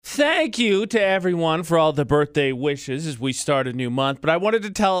Thank you to everyone for all the birthday wishes as we start a new month. But I wanted to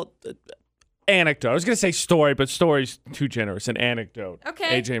tell anecdote. I was going to say story, but story's too generous. An anecdote.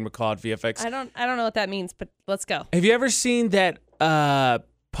 Okay. AJ McCall at VFX. I don't know what that means, but let's go. Have you ever seen that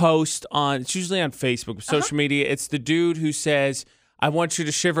post on, it's usually on Facebook, social media. It's the dude who says, I want you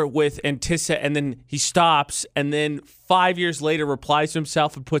to shiver with Antissa, and then he stops, and then 5 years later replies to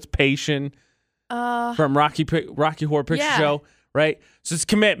himself and puts Patient from Rocky Horror Picture Show, right? So it's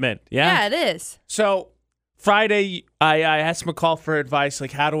commitment, yeah? Yeah, it is. So Friday, I asked McCall for advice,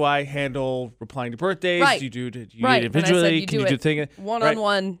 like, how do I handle replying to birthdays? Right. Do you do it Right. individually? And I said, Can you do thing?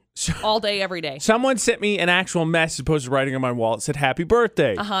 One-on-one, all day, every day. Someone sent me an actual message, opposed to writing on my wall. It said, happy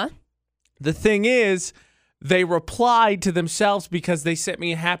birthday. Uh-huh. The thing is, they replied to themselves because they sent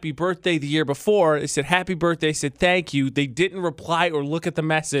me a happy birthday the year before. They said, happy birthday. I said, thank you. They didn't reply or look at the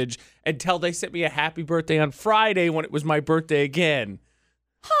message until they sent me a happy birthday on Friday when it was my birthday again.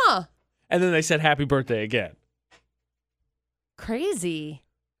 Huh. And then they said, happy birthday again. Crazy.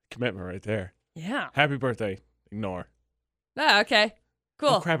 Commitment right there. Yeah. Happy birthday. Ignore. Oh, okay. Cool.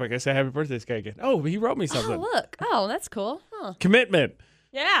 Oh, crap. I guess I say happy birthday to this guy again. Oh, he wrote me something. Oh, look. Oh, that's cool. Huh. Commitment.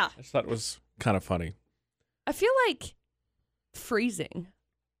 Yeah. I just thought it was kind of funny. I feel like freezing.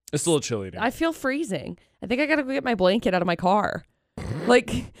 It's a little chilly now. I feel freezing. I think I got to go get my blanket out of my car.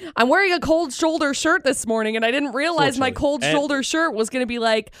 Like, I'm wearing a cold shoulder shirt this morning, and I didn't realize my cold shoulder shirt was going to be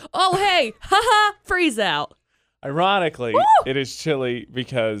like, oh, hey, haha, freeze out. Ironically, it is chilly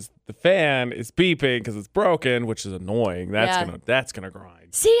because the fan is beeping because it's broken, which is annoying. That's gonna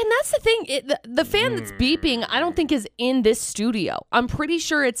grind. See, and that's the thing. The fan that's beeping, I don't think is in this studio. I'm pretty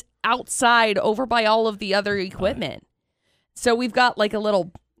sure it's outside over by all of the other equipment. So we've got like a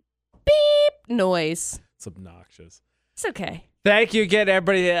little beep noise. It's obnoxious. It's okay. Thank you again,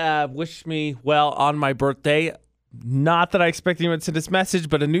 everybody. Wish me well on my birthday. Not that I expect anyone to send this message,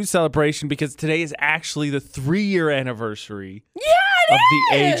 but a new celebration because today is actually the 3-year anniversary of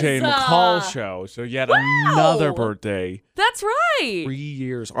the AJ McCall Show. So yet another birthday. That's right. 3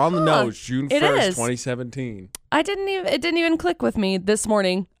 years on the nose, June 1st, 2017. It didn't even click with me this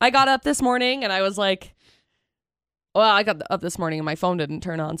morning. I got up this morning and I was like, well, I got up this morning and my phone didn't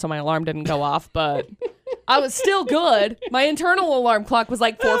turn on, so my alarm didn't go off, but I was still good. My internal alarm clock was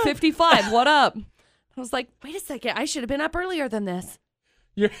like 4:55. What up? I was like, wait a second, I should have been up earlier than this.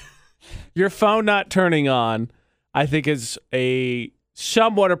 Your phone not turning on, I think, is a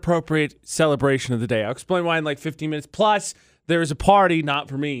somewhat appropriate celebration of the day. I'll explain why in like 15 minutes. Plus, there's a party, not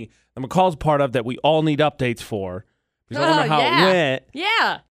for me, that McCall's part of that we all need updates for. Because I don't know how it went.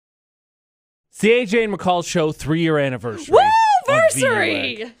 Yeah. It's the AJ and McCall Show 3-year anniversary.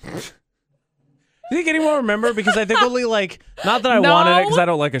 Woo-versary! Do you think anyone remember? Because I think only like, not that I wanted it because I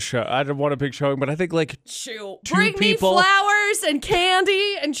don't like a show. I don't want a big showing, but I think like Bring me flowers and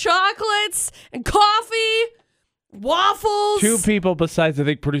candy and chocolates and coffee, waffles. 2 people besides I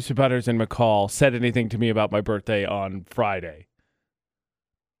think producer Butters and McCall said anything to me about my birthday on Friday.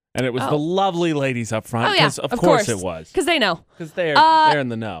 And it was the lovely ladies up front. Because of course it was. Because they know. Because they're in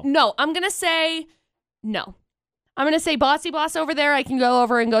the know. No, I'm going to say no. I'm going to say Bossy Boss over there. I can go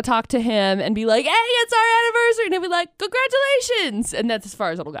over and go talk to him and be like, hey, it's our anniversary. And he'll be like, congratulations. And that's as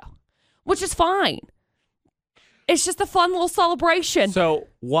far as it'll go, which is fine. It's just a fun little celebration. So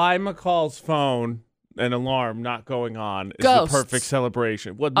why McCall's phone and alarm not going on is Ghosts. the perfect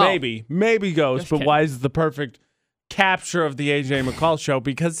celebration? Well, maybe ghosts, but why is it the perfect capture of the AJ McCall Show?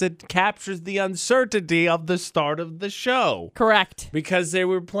 Because it captures the uncertainty of the start of the show. Correct. Because they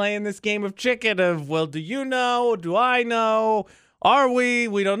were playing this game of chicken of, well, do you know? Do I know? Are we?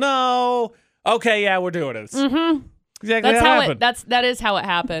 We don't know. Okay, yeah, we're doing this. Mm-hmm. Exactly how it happened. That is how it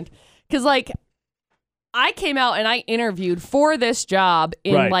happened. Because, like, I came out and I interviewed for this job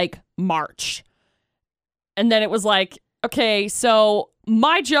in, like, March. And then it was like, okay, so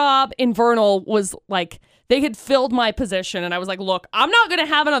my job in Vernal was, like, they had filled my position, and I was like, look, I'm not going to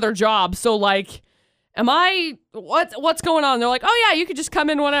have another job, so, like, what's going on? And they're like, oh, yeah, you could just come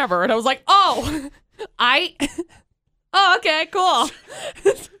in whenever. And I was like, oh, okay, cool.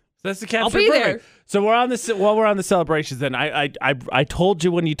 That's the capture. I'll be there. So we're on this while we're on the celebrations. Then I told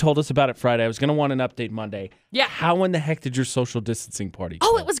you when you told us about it Friday, I was going to want an update Monday. Yeah. How in the heck did your social distancing party go?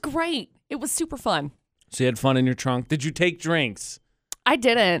 Oh, it was great. It was super fun. So you had fun in your trunk. Did you take drinks? I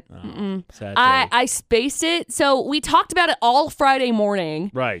didn't. Sad day. I spaced it. So we talked about it all Friday morning.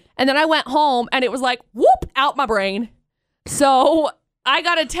 Right. And then I went home and it was like, whoop, out my brain. So I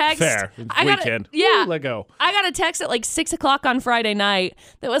got a text. Fair. Weekend. Let go. I got a text at like 6 o'clock on Friday night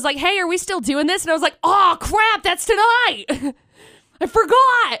that was like, hey, are we still doing this? And I was like, oh, crap, that's tonight. I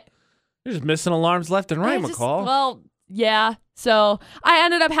forgot. You're just missing alarms left and right, McCall. Well, yeah. So I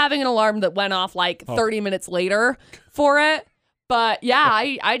ended up having an alarm that went off like 30 minutes later for it. But yeah,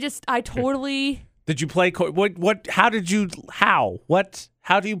 I totally. Did you play? How do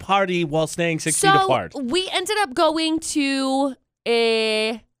you party while staying 6 feet apart? We ended up going to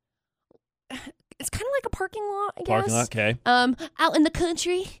it's kind of like a parking lot, I guess. Parking lot, okay. Out in the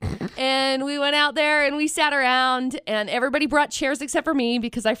country. And we went out there and we sat around and everybody brought chairs except for me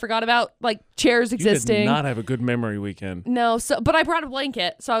because I forgot about like chairs existing. You did not have a good memory weekend. No, but I brought a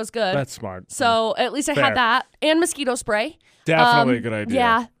blanket, so I was good. That's smart. So at least I had that and mosquito spray. Definitely a good idea.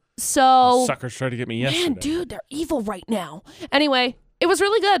 Yeah. So suckers tried to get me yesterday. Man, dude, they're evil right now. Anyway, it was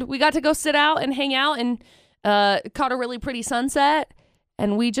really good. We got to go sit out and hang out and caught a really pretty sunset.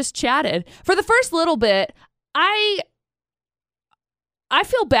 And we just chatted. For the first little bit, I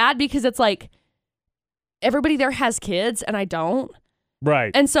feel bad because it's like everybody there has kids and I don't.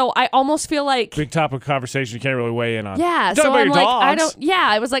 Right. And so I almost feel like big topic of conversation you can't really weigh in on. Yeah. So I'm like,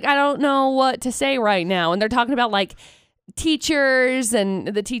 I was like, I don't know what to say right now. And they're talking about like teachers and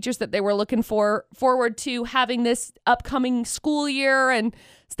the teachers that they were looking forward to having this upcoming school year and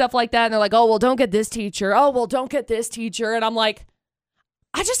stuff like that. And they're like, oh, well, don't get this teacher. Oh, well, don't get this teacher. And I'm like,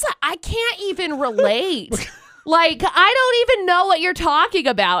 I can't even relate. Like, I don't even know what you're talking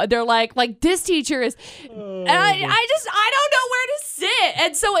about. They're like this teacher is, and I don't know where to sit.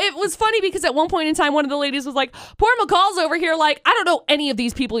 And so it was funny because at one point in time, one of the ladies was like, poor McCall's over here. Like, I don't know any of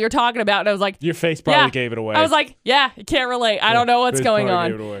these people you're talking about. And I was like, your face probably gave it away. I was like, yeah, I can't relate. I don't know what's going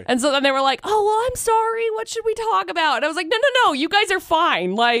on. And so then they were like, oh, well, I'm sorry. What should we talk about? And I was like, no, you guys are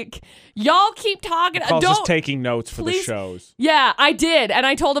fine. Like, y'all keep talking. McCall's just taking notes for the shows. Yeah, I did. And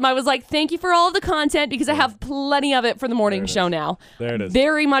I told him, I was like, thank you for all the content because I have plenty of it for the morning show now. There it is.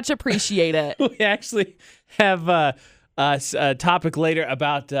 Very much appreciate it. We actually have a topic later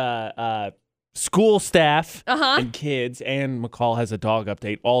about school staff and kids, and McCall has a dog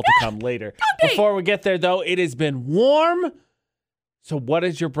update, all to come later. Before we get there, though, it has been warm. So what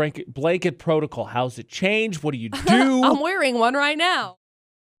is your blanket protocol? How's it changed? What do you do? I'm wearing one right now.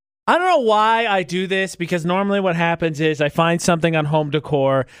 I don't know why I do this, because normally what happens is I find something on home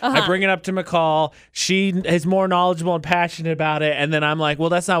decor, I bring it up to McCall, she is more knowledgeable and passionate about it, and then I'm like, well,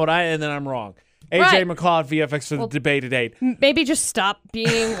 that's not what and then I'm wrong. AJ McCall at VFX for the debate at 8. Maybe just stop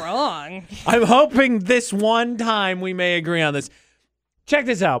being wrong. I'm hoping this one time we may agree on this. Check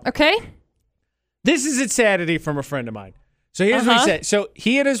this out. Okay. This is insanity from a friend of mine. So here's what he said. So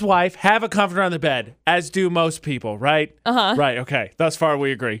he and his wife have a comforter on the bed, as do most people, right? Right, okay. Thus far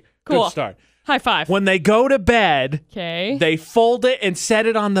we agree. Cool. Good start. High five. When they go to bed, they fold it and set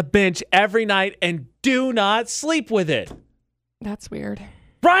it on the bench every night and do not sleep with it. That's weird.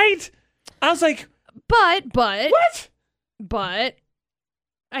 Right? I was like, but what? But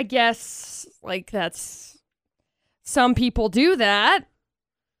I guess like that's some people do that.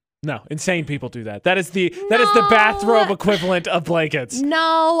 No, insane people do that. That is the bathrobe equivalent of blankets.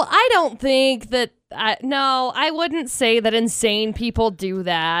 No, I don't think that. I wouldn't say that insane people do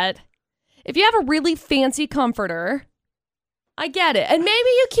that. If you have a really fancy comforter, I get it, and maybe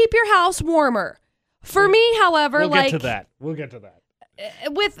you keep your house warmer. For me, however, we'll get to that. We'll get to that.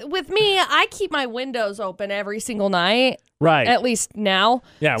 With me, I keep my windows open every single night. Right. At least now.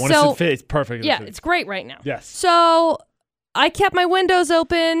 Yeah. When it's perfect. Yeah, it's great right now. Yes. So I kept my windows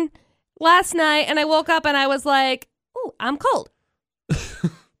open last night, and I woke up and I was like, "Ooh, I'm cold."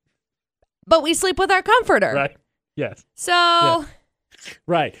 But we sleep with our comforter. Right. Yes. So. Yeah.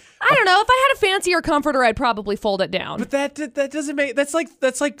 Right. I don't know. If I had a fancier comforter, I'd probably fold it down. But that doesn't make that's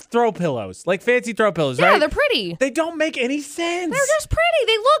like throw pillows, like fancy throw pillows, yeah, right? Yeah, they're pretty. They don't make any sense. They're just pretty.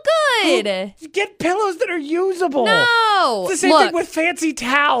 They look good. You get pillows that are usable. No. It's the same thing with fancy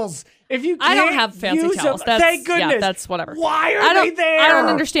towels. If you can't I don't have fancy towels. Thank goodness. Yeah, that's whatever. Why are they there? I don't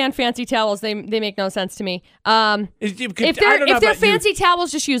understand fancy towels. They make no sense to me. If they're fancy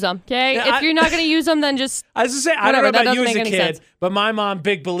towels, just use them. Okay. Yeah, if you're not going to use them, then just. I was just saying, I don't know about you as a kid, but my mom,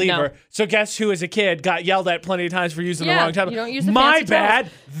 big believer. No. So guess who, as a kid, got yelled at plenty of times for using the wrong towel. You don't use the My fancy bad.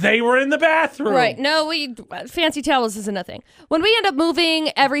 towels. They were in the bathroom. Right. No, fancy towels isn't a thing. When we end up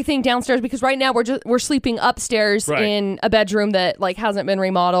moving everything downstairs, because right now we're sleeping upstairs in a bedroom that like hasn't been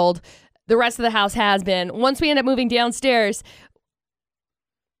remodeled. The rest of the house has been. Once we end up moving downstairs,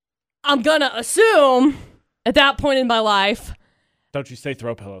 I'm going to assume at that point in my life. Don't you say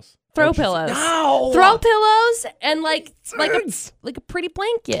throw pillows. Throw pillows. No. Throw pillows and like a pretty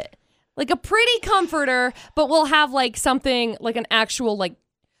blanket. Like a pretty comforter, but we'll have like something like an actual like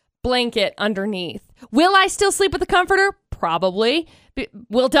blanket underneath. Will I still sleep with the comforter? Probably.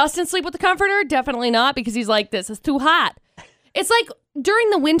 Will Dustin sleep with the comforter? Definitely not, because he's like, this is too hot. It's like during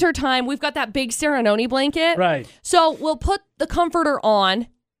the winter time, we've got that big Serenoni blanket. Right. So we'll put the comforter on.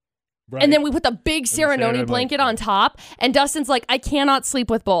 Right. And then we put the big Serenoni blanket on top. And Dustin's like, I cannot sleep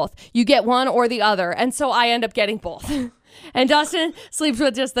with both. You get one or the other. And so I end up getting both. And Dustin sleeps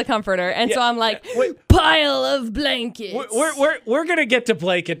with just the comforter. And so I'm like, pile of blankets. We're going to get to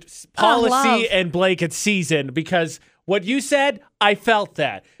blanket policy and blanket season because what you said, I felt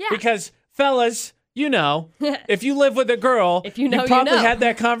that. Yeah. Because, fellas, you know, if you live with a girl, if you know, probably had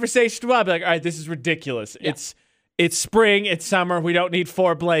that conversation. I'd be like, all right, this is ridiculous. Yeah. It's spring, it's summer, we don't need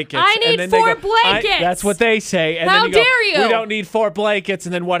 4 blankets. I need 4 blankets. That's what they say. And How then you go, dare you? We don't need 4 blankets.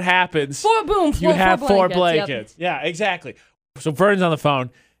 And then what happens? You have 4 blankets. Yep. Yeah, exactly. So Vern's on the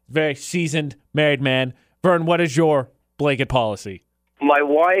phone, very seasoned married man. Vern, what is your blanket policy? My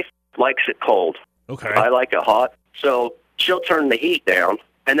wife likes it cold. Okay. I like it hot. So she'll turn the heat down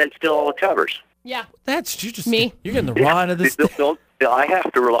and then steal all the covers. Yeah. That's you just me. You're getting the raw end of this. I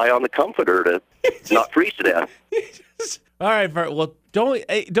have to rely on the comforter to not freeze to death. All right, Vern. Well, don't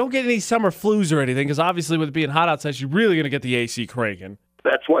get any summer flus or anything, because obviously with it being hot outside, you're really going to get the AC cranking.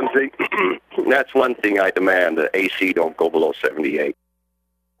 That's one thing. That's one thing I demand. The AC don't go below 78.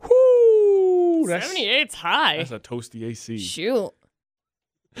 Whoo! 78's high. That's a toasty AC. Shoot.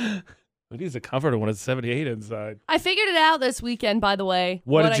 It needs a comforter when it's 78 inside. I figured it out this weekend, by the way.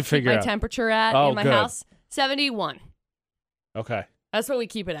 What did you I figure keep out? my temperature at in my house? 71. Okay. That's what we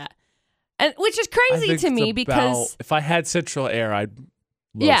keep it at. And which is crazy to me because if I had central air, I'd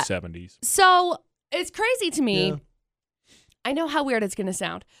low 70s. So it's crazy to me. Yeah. I know how weird it's going to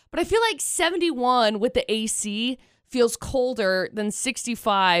sound, but I feel like 71 with the AC feels colder than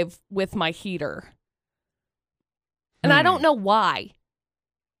 65 with my heater. And I don't know why.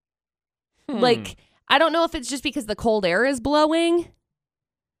 Like, I don't know if it's just because the cold air is blowing.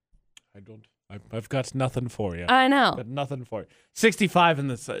 I've got nothing for you. I know. Got nothing for you. 65 in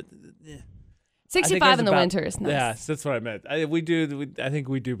the 65 in the winter is nice. Yeah, that's what I meant. I think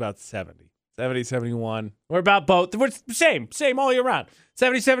we do about 70. 70, 71. We're about both. We're same all year round.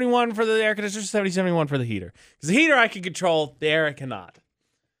 70, 71 for the air conditioner, 70, 71 for the heater. Because the heater I can control, the air I cannot.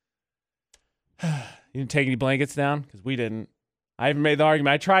 You didn't take any blankets down? Because we didn't. I haven't made the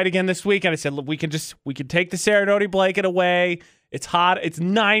argument. I tried again this week, and I said, look, we can take the Serenoni blanket away. It's hot. It's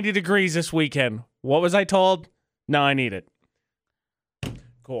 90 degrees this weekend. What was I told? No, I need it.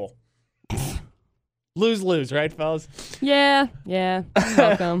 Cool. Lose, right, fellas? Yeah. You're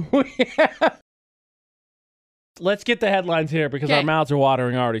welcome. Let's get the headlines here because our mouths are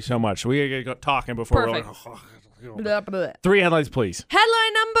watering already so much. So we gotta go talking before we go. 3 headlines, please.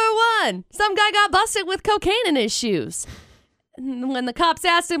 Headline number 1. Some guy got busted with cocaine in his shoes. When the cops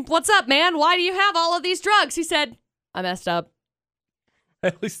asked him, "What's up, man? Why do you have all of these drugs?" He said, "I messed up."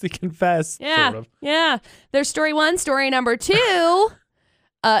 At least he confessed. Yeah. Sort of. Yeah. There's story 1. Story number 2.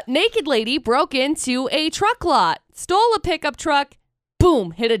 Naked lady broke into a truck lot, stole a pickup truck,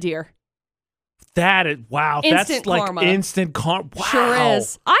 boom, hit a deer. That is, wow. Instant that's like karma. Instant karma. Wow. Sure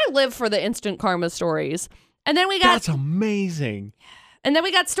is. I live for the instant karma stories. And then we got... That's amazing. And then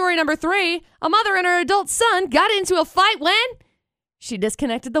we got story number 3. A mother and her adult son got into a fight when she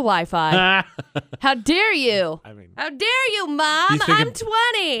disconnected the Wi-Fi. How dare you? I mean, how dare you, Mom? I'm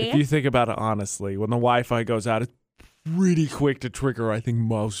 20. If you think about it honestly, when the Wi-Fi goes out, it's pretty quick to trigger, I think,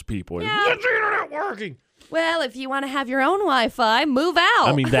 most people. Yeah. When's the internet working? Well, if you want to have your own Wi-Fi, move out.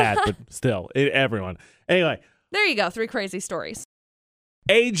 I mean that, but still, everyone. Anyway. There you go. 3 crazy stories.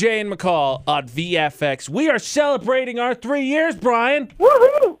 AJ and McCall on VFX. We are celebrating our 3 years, Brian.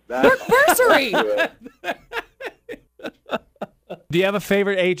 Woohoo! Anniversary. Do you have a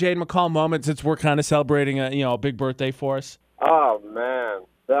favorite AJ and McCall moment since we're kind of celebrating a big birthday for us? Oh man,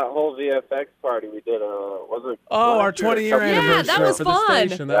 that whole VFX party we did was it? Our 20-year anniversary. Yeah, that was for fun. The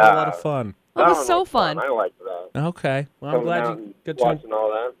station. That was a lot of fun. That was so fun. I liked that. Okay, well I'm glad you got to watching all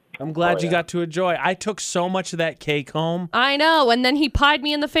that. I'm glad you got to enjoy. I took so much of that cake home. I know, and then he pied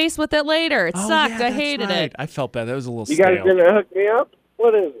me in the face with it later. It sucked. Yeah, I hated it. I felt bad. That was a little You stale. guys didn't hook me up?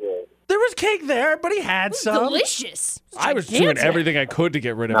 What is it? There was cake there, but he had some. Delicious. I was doing everything I could to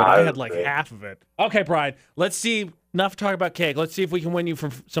get rid of it. I had like half of it. Okay, Brian, let's see. Enough talk about cake. Let's see if we can win you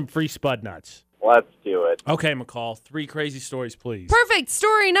for some free Spud Nuts. Let's do it. Okay, McCall. 3 crazy stories, please. Perfect.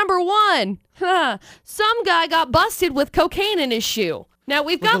 Story number 1. Some guy got busted with cocaine in his shoe. Now,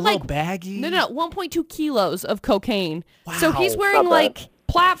 we've got a little baggie? No, 1.2 kilos of cocaine. Wow. So he's wearing like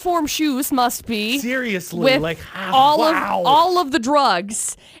platform shoes, must be. Seriously, with like how? all of the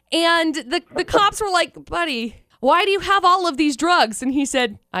drugs. And the cops were like, "Buddy, why do you have all of these drugs?" And he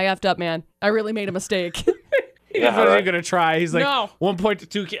said, "I effed up, man. I really made a mistake." wasn't going to try. He's like, No. 1 point to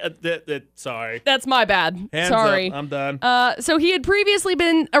 2. Sorry. That's my bad. Hands Sorry. up. I'm done. So he had previously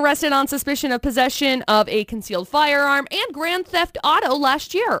been arrested on suspicion of possession of a concealed firearm and grand theft auto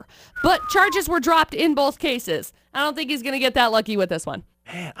last year. But charges were dropped in both cases. I don't think he's going to get that lucky with this one.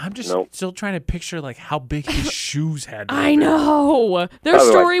 Man, I'm just still trying to picture like how big his shoes had to be. I know. There's Probably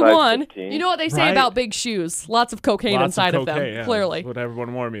story like size one. 15. You know what they say Right? about big shoes? Lots of cocaine inside of them, Yeah, clearly. that's what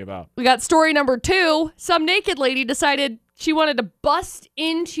everyone warned me about. We got story number 2. Some naked lady decided she wanted to bust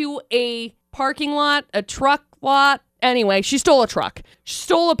into a parking lot, a truck lot. Anyway, she stole a truck. She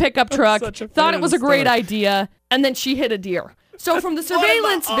stole a pickup truck, such a thought fan it was of a the great story. idea, and then she hit a deer. So from the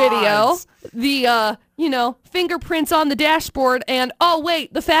surveillance video, the, fingerprints on the dashboard and,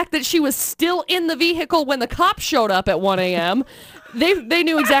 the fact that she was still in the vehicle when the cops showed up at 1 a.m., they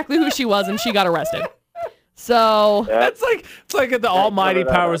knew exactly who she was and she got arrested. So It's like the almighty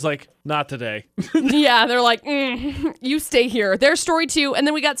power's like, not today. yeah, they're like, you stay here. There's story 2. And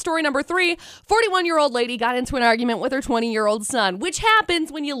then we got story number 3. 41-year-old lady got into an argument with her 20-year-old son, which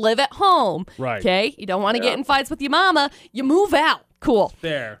happens when you live at home. Right. Okay? You don't want to get in fights with your mama. You move out. Cool.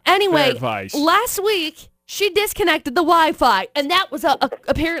 Fair. Anyway, Fair advice. last week, she disconnected the Wi-Fi, and that was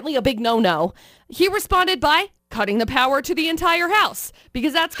apparently a big no-no. He responded by cutting the power to the entire house,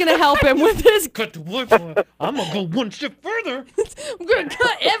 because that's going to help him with his... Cut the Wi-Fi. I'm going to go one step further. I'm going to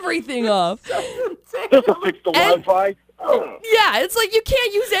cut everything off. Fix the Wi-Fi. Yeah, it's like you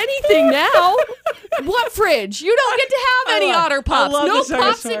can't use anything now. What fridge? You don't get to have any Otter Pops. love No the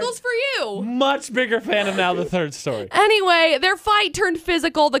second story. popsicles for you. Much bigger fan of now the third story. Anyway, their fight turned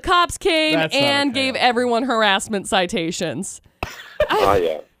physical. The cops came That's not and okay. gave everyone harassment citations. Oh,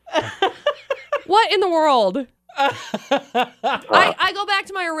 yeah. What in the world? I go back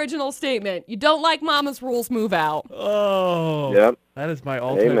to my original statement. You don't like mama's rules, move out. Oh. Yep. That is my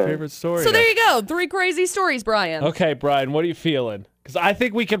ultimate Amen. favorite story. So there you go. 3 crazy stories, Brian. Okay, Brian, what are you feeling? Because I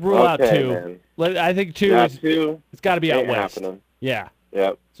think we could rule out Okay, 2. man. I think 2 Yeah, is, 2 it's got to be out ain't west. happening. Yeah.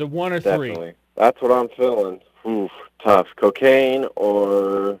 Yep, So 1 or 3. definitely. That's what I'm feeling. Oof, tough. Cocaine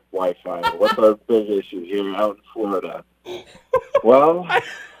or Wi-Fi? What's our big issue here out in Florida? Well,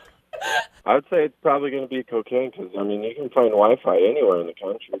 I would say it's probably going to be cocaine because, I mean, you can find Wi-Fi anywhere in the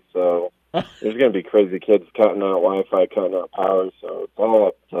country. So there's going to be crazy kids cutting out Wi-Fi, cutting out power. So it's all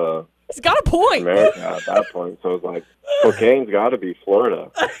up to He's got a point. America at that point. So it's like cocaine's got to be Florida.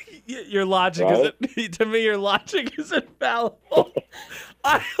 Your logic Right? isn't, to me, your logic is infallible.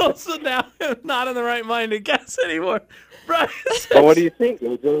 I also now am not in the right mind to guess anymore. Brian says, Well, what do you think?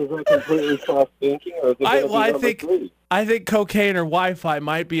 Is it completely soft thinking, or is it going to be number 3? I think cocaine or Wi-Fi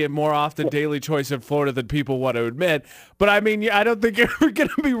might be a more often daily choice in Florida than people want to admit. But I mean, I don't think you're ever going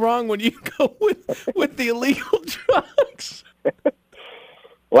to be wrong when you go with the illegal drugs.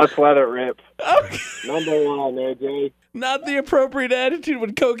 Let's let it rip. Okay. Number 1, AJ. Not the appropriate attitude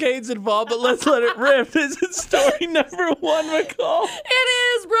when cocaine's involved, but let's let it rip. This is story number 1, McCall. It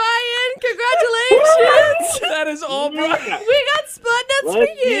is, Brian. Congratulations. That is all, Brian. We got spud nuts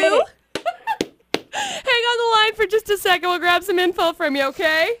Let's for you. get Hang on the line for just a second. We'll grab some info from you,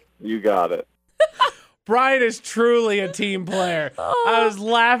 okay? You got it. Brian is truly a team player. I was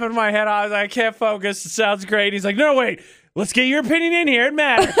laughing my head off. I was like, I can't focus. It sounds great. He's like, no, wait. Let's get your opinion in here. It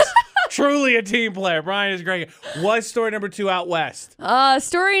matters. Truly a team player. Brian is great. What's story number 2 out west?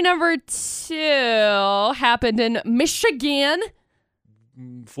 Story number 2 happened in Michigan.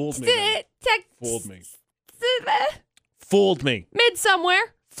 Fooled me. then. Fooled me. Fooled me. Mid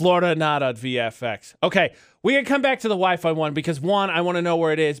somewhere. Florida not on VFX. Okay, we can come back to the Wi-Fi one because 1, I want to know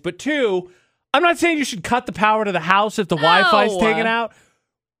where it is. But 2, I'm not saying you should cut the power to the house if the Wi-Fi is taken out.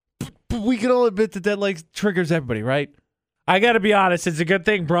 But we can all admit that like triggers everybody, right? I got to be honest. It's a good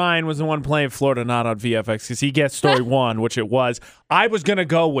thing Brian was the one playing Florida not on VFX because he gets story 1, which it was. I was going to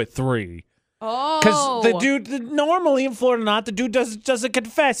go with 3. Oh. Because the dude, normally in Florida not, the dude doesn't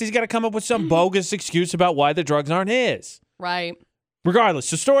confess. He's got to come up with some bogus excuse about why the drugs aren't his. Right. Regardless,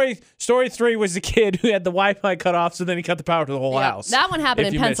 so story 3 was the kid who had the Wi-Fi cut off, so then he cut the power to the whole house. That one happened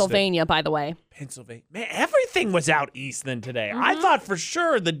If in you missed it. Pennsylvania, by the way. Pennsylvania. Man, everything was out east then today. I thought for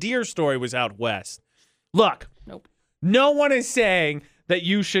sure the deer story was out west. Look. Nope. No one is saying that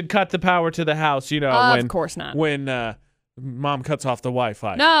you should cut the power to the house, Of course not. When mom cuts off the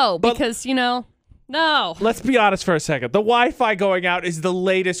Wi-Fi. No, But- because, no. Let's be honest for a second. The Wi-Fi going out is the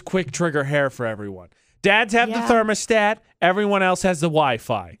latest quick trigger hair for everyone. Dads have the thermostat. Everyone else has the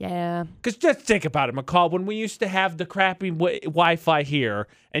Wi-Fi. Yeah. Because just think about it, McCall. When we used to have the crappy Wi-Fi here,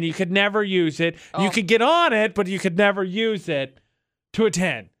 and you could never use it, you could get on it, but you could never use it, to a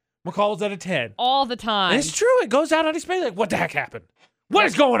 10. McCall was at a 10. All the time. And it's true. It goes out unexpectedly. Like, what the heck happened? What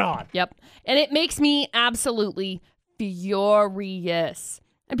is going on? Yep. And it makes me absolutely furious.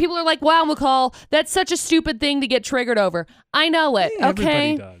 And people are like, wow, McCall, that's such a stupid thing to get triggered over. I know it,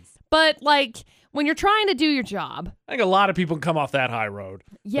 okay? Everybody does. But, like, when you're trying to do your job. I think a lot of people come off that high road.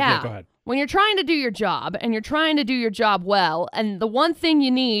 Yeah. Go ahead. When you're trying to do your job and you're trying to do your job well, and the one thing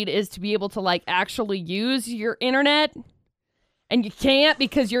you need is to be able to, like, actually use your internet, and you can't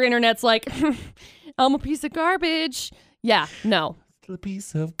because your internet's like, I'm a piece of garbage. Yeah, no. A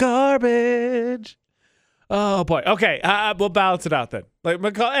piece of garbage. Oh, boy. Okay, we'll balance it out then. Like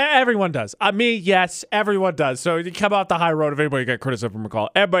McCall, everyone does. Me, yes, everyone does. So you come off the high road if anybody get criticism from McCall.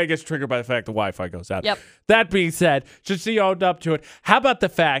 Everybody gets triggered by the fact the Wi-Fi goes out. Yep. That being said, just so you owned up to it, how about the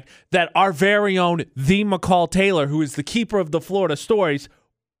fact that our very own The McCall Taylor, who is the keeper of the Florida stories,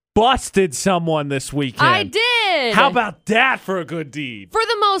 busted someone this weekend? I did. How about that for a good deed? For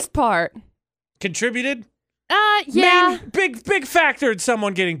the most part. Contributed? Yeah. Big factor in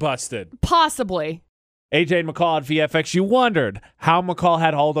someone getting busted. Possibly. AJ McCall at VFX, you wondered how McCall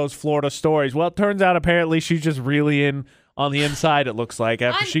had all those Florida stories. Well, it turns out apparently she's just really in on the inside, it looks like,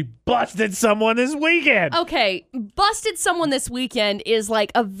 after she busted someone this weekend. Okay, busted someone this weekend is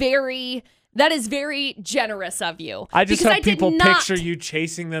like that is very generous of you. I just have people picture you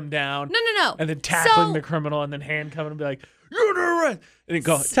chasing them down. No. And then tackling the criminal and then hand coming and be like, you're the right. And then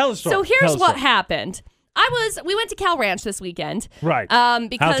go, tell the story. So here's what happened. We went to Cal Ranch this weekend. Right.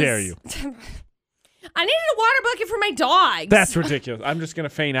 Because how dare you? I needed a water bucket for my dogs. That's ridiculous. I'm just going to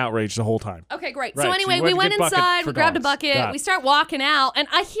feign outrage the whole time. Okay, great. Right. So anyway, so we went inside, we grabbed a dogs. bucket, we start walking out, and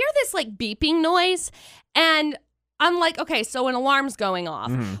I hear this like beeping noise, and I'm like, okay, so an alarm's going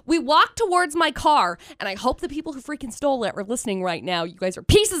off. Mm-hmm. We walk towards my car, and I hope the people who freaking stole it are listening right now. You guys are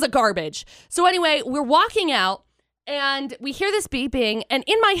pieces of garbage. So anyway, we're walking out, and we hear this beeping, and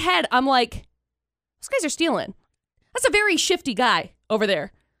in my head, I'm like, those guys are stealing. That's a very shifty guy over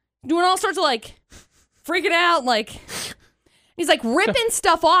there. Doing all sorts of like freaking out, like he's like ripping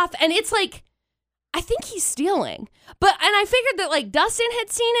stuff off, and it's like, I think he's stealing. And I figured that like Dustin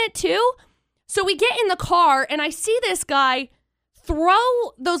had seen it too. So we get in the car, and I see this guy throw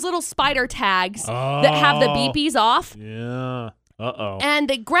those little spider tags that have the beepies off. Yeah. Uh-oh. And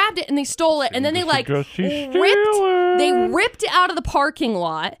they grabbed it and they stole it, and then they like ripped it out of the parking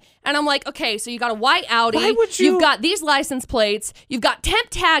lot. And I'm like, okay, so you got a white Audi. Why would you? You've got these license plates. You've got temp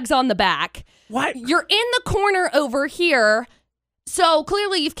tags on the back. What? You're in the corner over here. So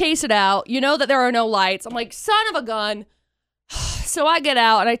clearly you've cased it out. You know that there are no lights. I'm like, son of a gun. So I get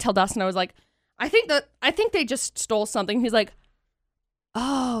out and I tell Dustin, I was like, I think they just stole something. He's like,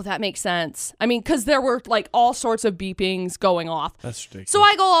 oh, that makes sense. I mean, because there were like all sorts of beepings going off. That's ridiculous. So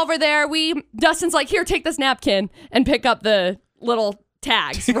I go over there. Dustin's like, here, take this napkin and pick up the little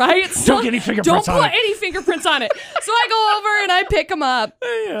tags, right? Don't get any fingerprints on it. Don't put any fingerprints on it. So I go over and I pick them up.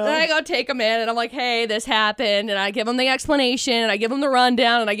 And I go take them in, and I'm like, hey, this happened. And I give them the explanation, and I give them the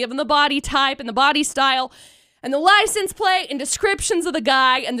rundown, and I give them the body type and the body style and the license plate and descriptions of the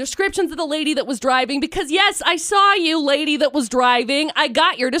guy and descriptions of the lady that was driving, because yes, I saw you, lady that was driving. I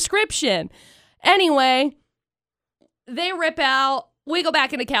got your description. Anyway, they rip out. We go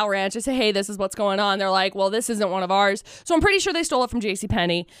back into Cal Ranch. I say, hey, this is what's going on. They're like, well, this isn't one of ours. So I'm pretty sure they stole it from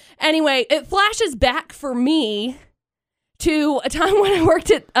JCPenney. Anyway, it flashes back for me to a time when I worked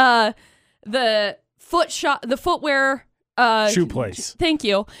at the footwear shoe place. Thank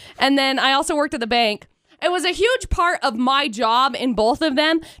you. And then I also worked at the bank. It was a huge part of my job in both of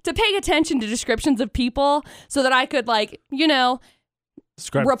them to pay attention to descriptions of people so that I could, like, you know,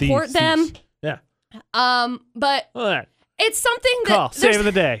 report them. Yeah. But it's something that... Call. Save of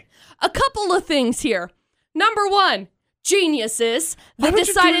the day. A couple of things here. Number one, geniuses that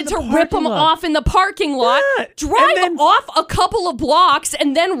decided to rip them off in the parking lot, drive off a couple of blocks,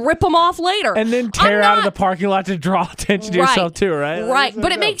 and then rip them off later. And then tear out of the parking lot to draw attention to yourself too, right? Right.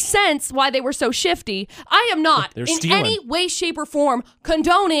 But it makes sense why they were so shifty. I am not in any way, shape, or form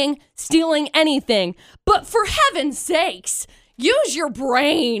condoning stealing anything. But for heaven's sakes, use your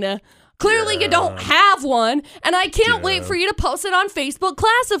brain. Clearly you don't have one, and I can't wait for you to post it on Facebook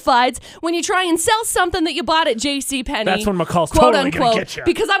Classifieds when you try and sell something that you bought at JCPenney. That's when McCall's totally going to get you.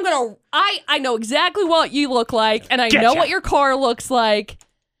 Because I know exactly what you look like, and I know what your car looks like.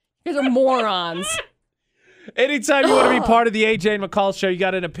 You guys are morons. Anytime you want to be part of the AJ McCall Show, you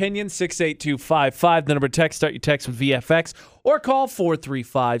got an opinion, 68255. The number to text, start your text with VFX, or call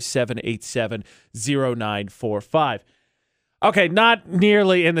 435-787-0945. Okay, not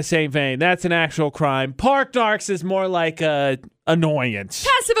nearly in the same vein. That's an actual crime. Park Narcs is more like a annoyance.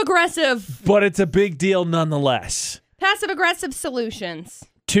 Passive-aggressive. But it's a big deal nonetheless. Passive-aggressive solutions.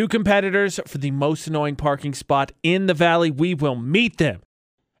 2 competitors for the most annoying parking spot in the Valley. We will meet them.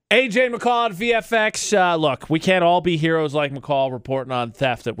 AJ McCall at VFX. Look, we can't all be heroes like McCall reporting on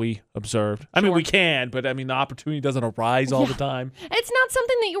theft that we observed. I mean, we can, but I mean, the opportunity doesn't arise all the time. It's not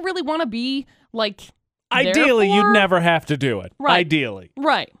something that you really want to be like. Ideally, there for. you'd never have to do it. Right. Ideally.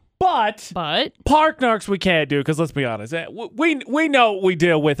 Right. But Park Narcs we can't do because let's be honest, we know what we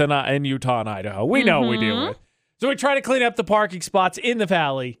deal with in Utah and Idaho. We know what we deal with. So we try to clean up the parking spots in the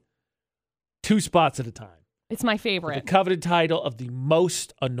Valley 2 spots at a time. It's my favorite. The coveted title of the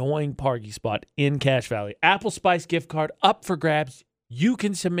most annoying parking spot in Cache Valley. Apple Spice gift card up for grabs. You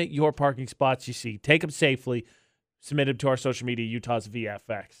can submit your parking spots you see. Take them safely. Submit them to our social media, Utah's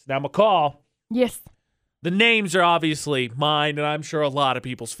VFX. Now, McCall. Yes. The names are obviously mine, and I'm sure a lot of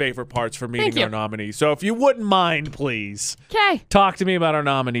people's favorite parts for meeting our nominees. So if you wouldn't mind, please. Okay. Talk to me about our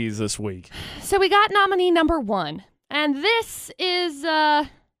nominees this week. So we got nominee number 1. And this is, yeah.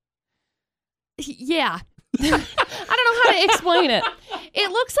 I don't know how to explain it. It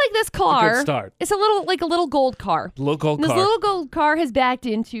looks like this car. Good start. It's a little gold car. Little gold car. This little gold car has backed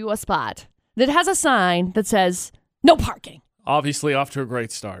into a spot that has a sign that says, no parking. Obviously off to a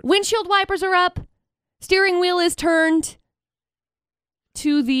great start. Windshield wipers are up. Steering wheel is turned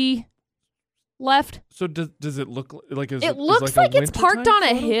to the left. So does it look like it looks like it's parked on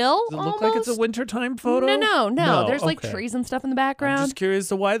a hill? Does it look like it's a wintertime photo? No. There's like trees and stuff in the background. I'm just curious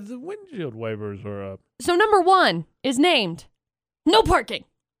to why the windshield wipers are up. So number 1 is named no parking,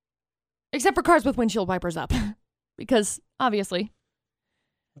 except for cars with windshield wipers up, because obviously.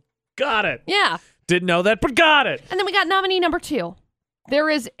 Got it. Yeah. Didn't know that, but got it. And then we got nominee number 2. There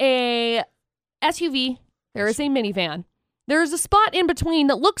is a SUV. There is a minivan. There is a spot in between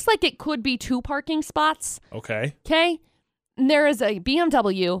that looks like it could be 2 parking spots. Okay. Okay. And there is a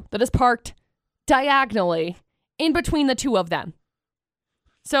BMW that is parked diagonally in between the 2 of them.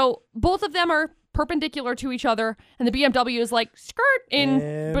 So both of them are perpendicular to each other, and the BMW is like skirt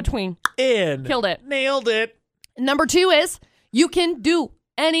in between. Killed it. Nailed it. Number 2 is you can do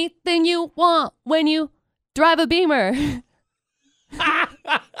anything you want when you drive a Beamer.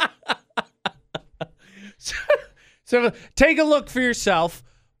 So take a look for yourself.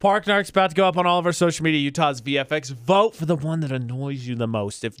 Park Narcs about to go up on all of our social media, Utah's VFX. Vote for the one that annoys you the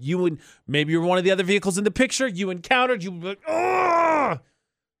most. If you and maybe you're one of the other vehicles in the picture you encountered, you like, ugh!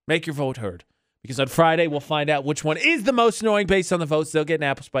 Make your vote heard. Because on Friday, we'll find out which one is the most annoying based on the votes. They'll get an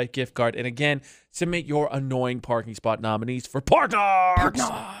Apple Spice gift card. And again, submit your annoying parking spot nominees for Park Narcs. Park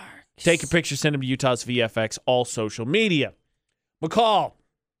Narcs. Take a picture, send them to Utah's VFX, all social media. McCall,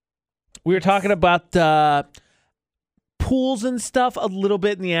 we were talking about pools and stuff a little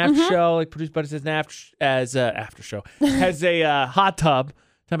bit in the after show. Like produced by after show has a hot tub.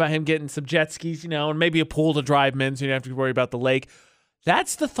 Talking about him getting some jet skis, and maybe a pool to drive him in, so you don't have to worry about the lake.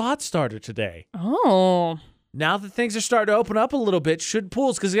 That's the thought starter today. Oh. Now that things are starting to open up a little bit, should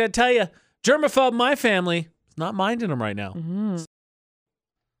pools? Because I got to tell you, germaphobe in my family is not minding them right now. Mm-hmm.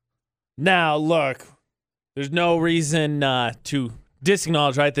 Now, look, there's no reason to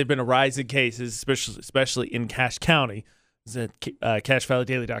disacknowledge, right? There've been a rise in cases, especially in Cache County. It's at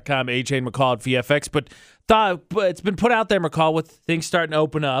CacheValleyDaily.com, AJ McCall at VFX. But it's been put out there, McCall, with things starting to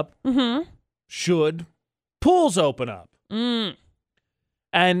open up. Mm-hmm. Should pools open up? Mm.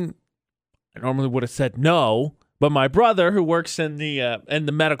 And I normally would have said no, but my brother, who works in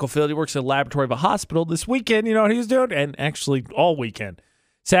the medical field, he works in a laboratory of a hospital this weekend. You know what he was doing? And actually all weekend.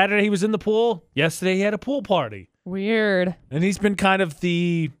 Saturday, he was in the pool. Yesterday, he had a pool party. Weird. And he's been kind of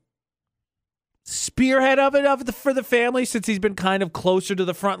the spearhead of it for the family since he's been kind of closer to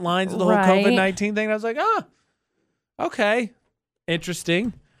the front lines of the whole COVID-19 thing. And I was like, okay,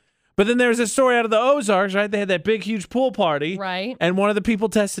 interesting. But then there's a story out of the Ozarks, right? They had that big, huge pool party. Right. And one of the people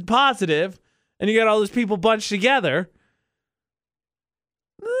tested positive, and you got all those people bunched together.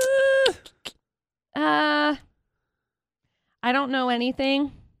 I don't know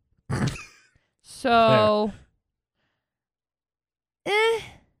anything. So, I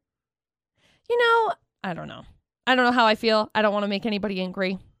don't know. I don't know how I feel. I don't want to make anybody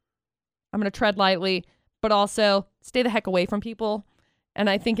angry. I'm going to tread lightly, but also stay the heck away from people. And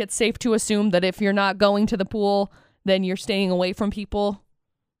I think it's safe to assume that if you're not going to the pool, then you're staying away from people.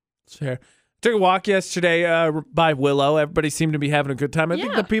 It's fair. Took a walk yesterday by Willow. Everybody seemed to be having a good time. I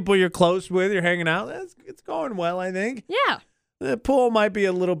think the people you're close with, you're hanging out, it's going well, I think. Yeah. The pool might be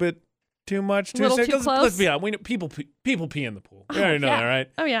a little bit too much. Too close. Let's be honest. People pee in the pool. You already know that, right?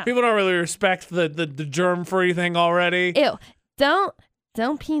 Oh, yeah. People don't really respect the germ-free thing already. Ew.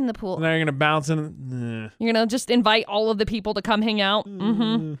 Don't pee in the pool. Now you're going to bounce in. You're going to just invite all of the people to come hang out.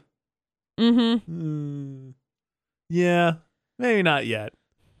 Mm-hmm. Mm-hmm. Yeah. Maybe not yet.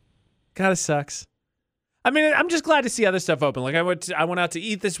 Kind of sucks. I mean, I'm just glad to see other stuff open. Like I went out to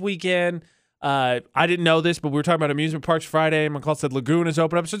eat this weekend. I didn't know this, but we were talking about amusement parks Friday. McCall said Lagoon is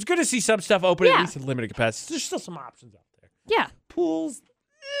open up, so it's good to see some stuff open at least in limited capacity. There's still some options out there. Yeah. Pools.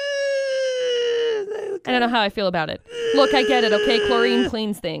 I don't know how I feel about it. Look, I get it. Okay, chlorine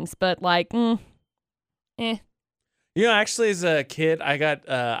cleans things, but like, eh. You know, actually, as a kid,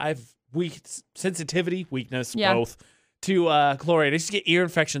 I've weakness, both, to chlorine. I used to get ear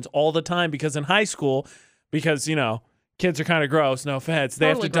infections all the time because in high school, kids are kind of gross, no offense. They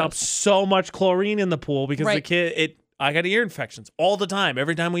have to dump so much chlorine in the pool because I got ear infections all the time.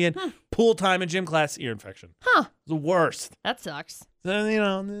 Every time we had pool time in gym class, ear infection. Huh. The worst. That sucks. So,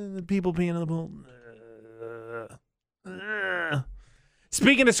 the people peeing in the pool.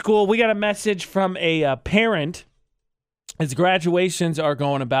 Speaking of school, we got a message from a parent. As graduations are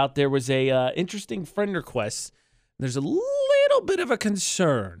going about, there was a interesting friend request. There's a little bit of a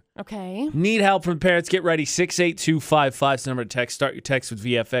concern. Okay. Need help from parents. Get ready. 68255 is the number to text. Start your text with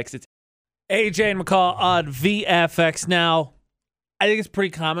VFX. It's AJ and McCall on VFX. Now, I think it's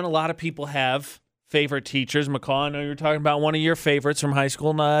pretty common. A lot of people have favorite teachers. McCall, I know you were talking about one of your favorites from high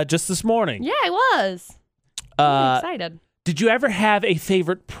school just this morning. Yeah, I was. I'm excited. Did you ever have a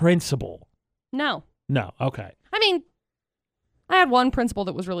favorite principal? No. No. Okay. I mean, I had one principal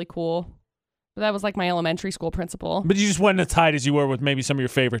that was really cool. But that was like my elementary school principal. But you just weren't as tight as you were with maybe some of your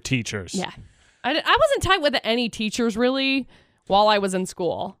favorite teachers. Yeah. I wasn't tight with any teachers, really, while I was in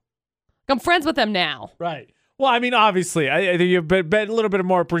school. I'm friends with them now. Right. Well, I mean, obviously, I think you've a little bit of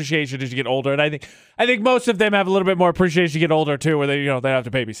more appreciation as you get older. And I think most of them have a little bit more appreciation as you get older, too, where they have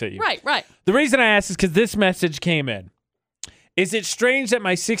to babysit you. Right. The reason I asked is because this message came in. Is it strange that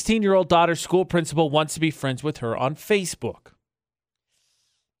my 16-year-old daughter's school principal wants to be friends with her on Facebook?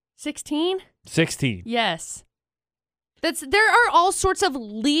 16? 16. Yes. There are all sorts of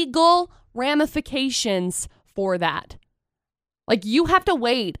legal ramifications for that. Like, you have to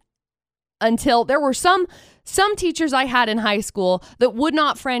wait until there were some teachers I had in high school that would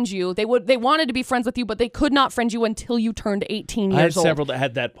not friend you. They wanted to be friends with you, but they could not friend you until you turned 18 years old. I had several that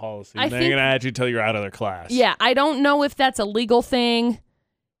had that policy. They're going to add you until you're out of their class. Yeah, I don't know if that's a legal thing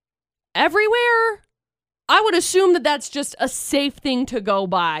everywhere. I would assume that that's just a safe thing to go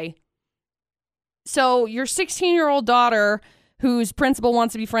by. So your 16-year-old daughter whose principal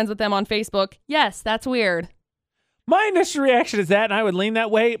wants to be friends with them on Facebook, yes, that's weird. My initial reaction is that, and I would lean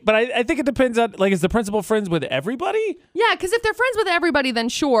that way, but I think it depends on, like, is the principal friends with everybody? Yeah, because if they're friends with everybody, then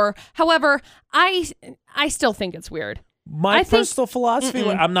sure. However, I still think it's weird. My personal philosophy,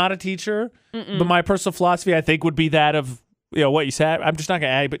 I'm not a teacher, but my personal philosophy, I think, would be that of, what you said. I'm just not going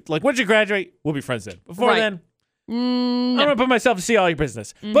to add, but, like, once you graduate, we'll be friends then. Before then, I'm going to put myself to see all your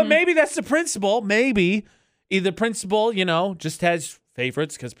business. But maybe that's the principal. Maybe either principal, just has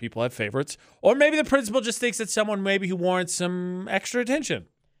favorites because people have favorites, or maybe the principal just thinks it's someone maybe who warrants some extra attention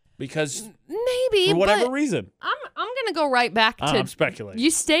because maybe for whatever reason. I'm gonna go right back to I'm speculating.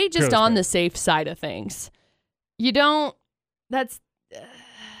 You stay just on the safe side of things. You don't. That's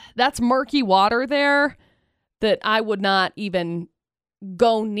murky water there that I would not even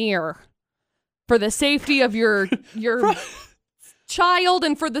go near for the safety of your child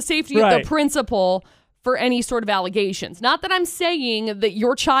and for the safety of the principal. For any sort of allegations. Not that I'm saying that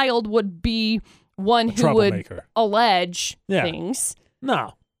your child would be one who would allege things.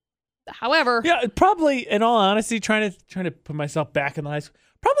 No. However. Yeah, probably, in all honesty, trying to put myself back in the high school.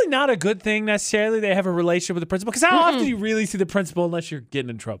 Probably not a good thing necessarily they have a relationship with the principal. Because how often do you really see the principal unless you're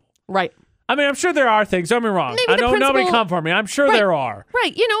getting in trouble? Right. I mean, I'm sure there are things. Don't get me wrong. I know nobody come for me. I'm sure there are.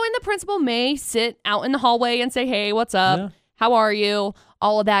 Right. And the principal may sit out in the hallway and say, hey, what's up? Yeah. How are you?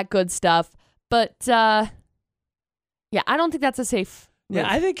 All of that good stuff. But, I don't think that's a safe move.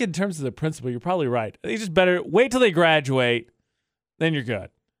 Yeah, I think in terms of the principal, you're probably right. You just better wait till they graduate, then you're good.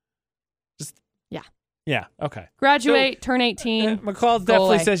 Yeah, okay. Graduate, turn 18. McCall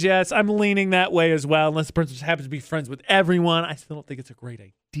definitely says yes. I'm leaning that way as well, unless the principal happens to be friends with everyone. I still don't think it's a great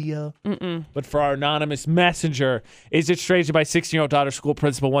idea. But for our anonymous messenger, is it strange that my 16-year-old daughter's school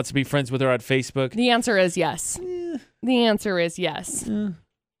principal wants to be friends with her on Facebook? The answer is yes. The answer is yes.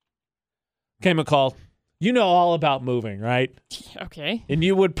 Okay, McCall, you know all about moving, right? Okay. And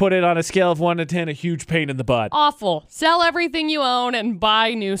you would put it on a scale of 1 to 10, a huge pain in the butt. Awful. Sell everything you own and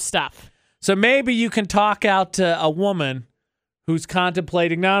buy new stuff. So maybe you can talk out to a woman who's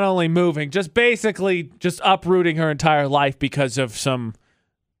contemplating not only moving, just basically just uprooting her entire life because of some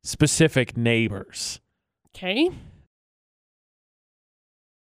specific neighbors. Okay.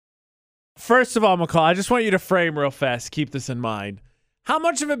 First of all, McCall, I just want you to frame real fast. Keep this in mind. How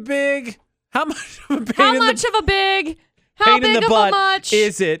much of a big How pain in big the of a butt much?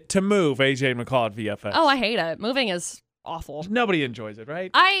 is it to move, AJ McCall at VFX? Oh, I hate it. Moving is awful. Nobody enjoys it,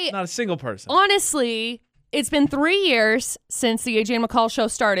 right? Not a single person. Honestly, it's been 3 years since the AJ McCall Show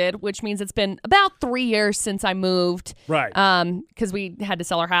started, which means it's been about 3 years since I moved. Right. Because we had to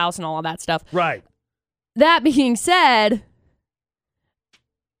sell our house and all of that stuff. Right. That being said,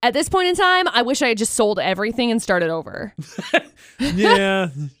 at this point in time, I wish I had just sold everything and started over. Yeah.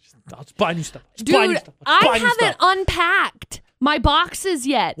 I'll just buy new stuff. Dude, I haven't unpacked my boxes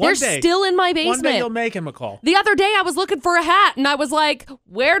yet. They're still in my basement. One day you'll make him a call. The other day I was looking for a hat and I was like,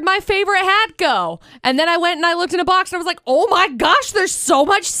 where'd my favorite hat go? And then I went and I looked in a box and I was like, oh my gosh, there's so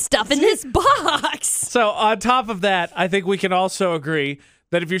much stuff in this box. So on top of that, I think we can also agree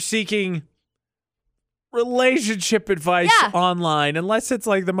that if you're seeking relationship advice online, unless it's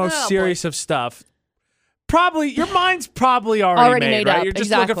like the most serious of stuff, probably your mind's probably already made right? up. You're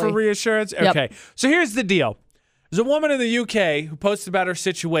just looking for reassurance? Yep. Okay. So here's the deal. There's a woman in the UK who posted about her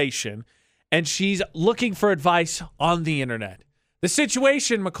situation, and she's looking for advice on the internet. The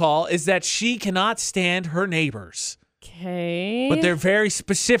situation, McCall, is that she cannot stand her neighbors. Okay. But they're very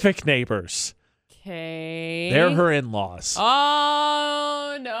specific neighbors. Okay. They're her in-laws.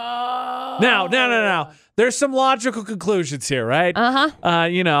 Oh, no. Now. There's some logical conclusions here, right?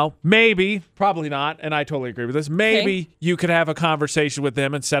 Maybe, probably not, and I totally agree with this. Maybe you could have a conversation with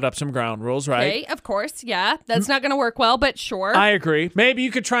them and set up some ground rules, right? Okay, of course, yeah. That's not going to work well, but sure. I agree. Maybe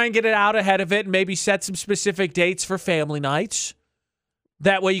you could try and get it out ahead of it and maybe set some specific dates for family nights.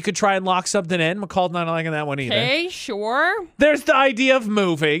 That way you could try and lock something in. McCall's not liking that one either. Okay, sure. There's the idea of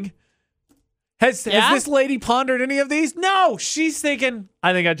moving. Has this lady pondered any of these? No, she's thinking,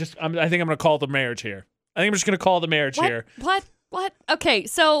 I think I'm going to call the marriage here. I think I'm just going to call the marriage here. What? Okay,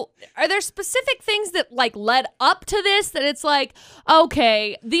 so are there specific things that like led up to this that it's like,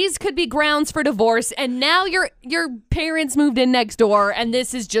 okay, these could be grounds for divorce, and now your parents moved in next door, and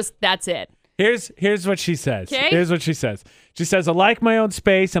this is just that's it. Here's what she says. Okay. Here's what she says. She says, I like my own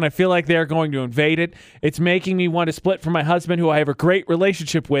space, and I feel like they're going to invade it. It's making me want to split from my husband, who I have a great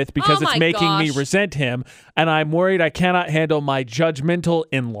relationship with, because it's making me resent him, and I'm worried I cannot handle my judgmental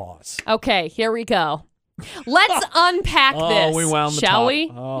in-laws. Okay, here we go. Let's unpack this. Oh, we wound the top. Shall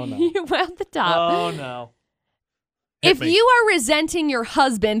we? Oh, no. You wound the top. Oh, no. If you are resenting your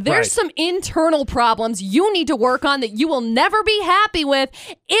husband, there's some internal problems you need to work on that you will never be happy with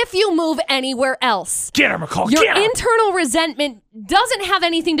if you move anywhere else. Get her, McCall. Your Get her. internal resentment doesn't have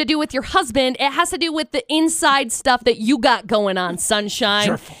anything to do with your husband. It has to do with the inside stuff that you got going on, sunshine.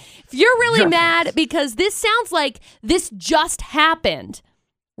 Your fault. If you're really mad because this sounds like this just happened,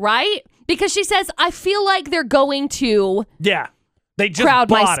 right? Because she says, I feel like they're going to... Yeah. They just crowd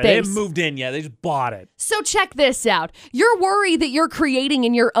bought my it. space. They haven't moved in yet. They just bought it. So check this out. Your worry that you're creating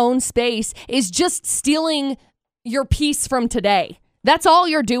in your own space is just stealing your peace from today. That's all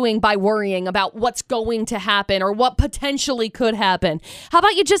you're doing by worrying about what's going to happen or what potentially could happen. How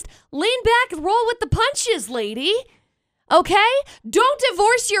about you just lean back and roll with the punches, lady? Okay? Don't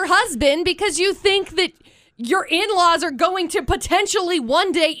divorce your husband because you think that your in-laws are going to potentially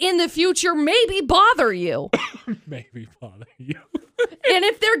one day in the future maybe bother you. Maybe bother you. And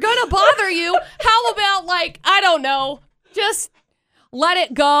if they're going to bother you, how about, like, I don't know, just let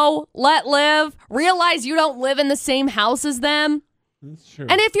it go, let live, realize you don't live in the same house as them. That's true.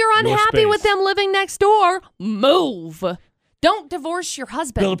 And if you're unhappy with them living next door, move. Don't divorce your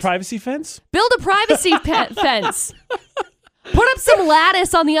husband. Build a privacy fence? Build a privacy fence. Put up some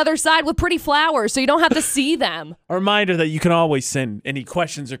lattice on the other side with pretty flowers so you don't have to see them. A reminder that you can always send any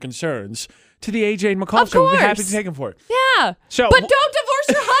questions or concerns to the AJ McCall Show. We'll be happy to take them for it. Yeah. So, but don't divorce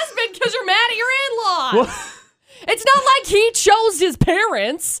your husband because you're mad at your in-laws. It's not like he chose his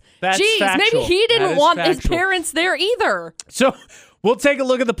parents. That's Jeez, factual. maybe he didn't want his factual. parents there either. So we'll take a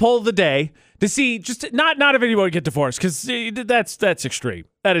look at the poll of the day to see just not if anyone would get divorced, because that's extreme.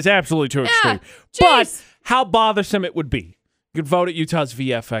 That is absolutely too extreme. But how bothersome it would be. You can vote at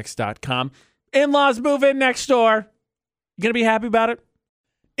utahsvfx.com. In-laws move in next door. You gonna be happy about it?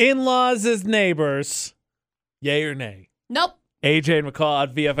 In-laws as neighbors. Yay or nay? Nope. AJ and McCall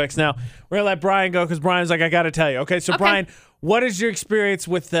at VFX. Now, we're going to let Brian go because Brian's like, I got to tell you. Okay, so Brian, what is your experience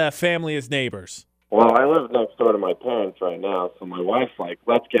with family as neighbors? Well, I live next door to my parents right now, so my wife's like,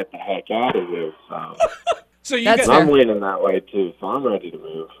 let's get the heck out of here. So I'm leaning that way, too, so I'm ready to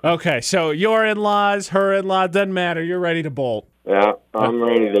move. Okay, so your in-laws, her in-law, doesn't matter. You're ready to bolt. Yeah, I'm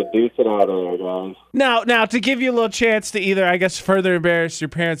ready to deuce it out of there, guys. Now, to give you a little chance to either, I guess, further embarrass your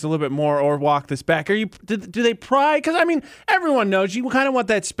parents a little bit more or walk this back, do they pry? Because, I mean, everyone knows you kind of want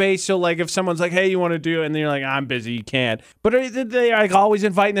that space. So, like, if someone's like, hey, you want to do it? And then you're like, I'm busy, you can't. But are they like always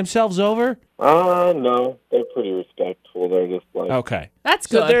inviting themselves over? No. They're pretty respectful. They're just like... Okay. That's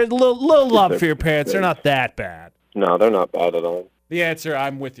good. So there's a little love for your parents. They're not that bad. No, they're not bad at all. The answer,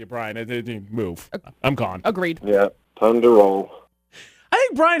 I'm with you, Brian. Move. I'm gone. Agreed. Yeah, time to roll. I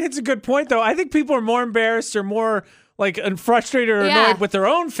think Brian hits a good point, though. I think people are more embarrassed or more like frustrated or annoyed with their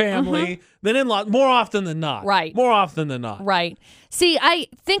own family than in-laws, more often than not. Right. More often than not. Right. See, I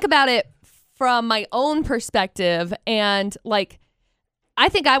think about it from my own perspective, and like, I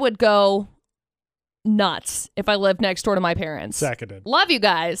think I would go nuts if I lived next door to my parents. Seconded. Love you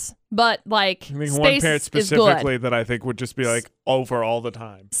guys, but like, I think space one parent specifically is good. that I think would just be like over all the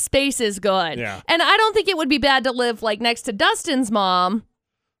time. Space is good. Yeah. And I don't think it would be bad to live like next to Dustin's mom,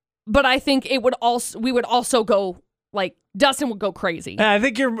 but I think we would also go like Dustin would go crazy. And I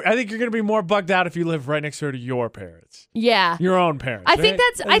think you're gonna be more bugged out if you live right next door to your parents. Yeah. Your own parents. I think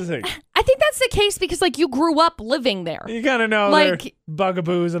right? I think that's the case because like you grew up living there. You kind of know like their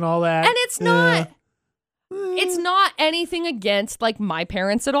bugaboos and all that. And it's not anything against like my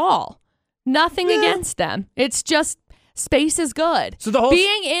parents at all. Nothing against them. It's just space is good. So the whole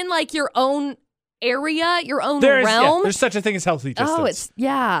being in like your own area, your own realm. Yeah, there's such a thing as healthy distance.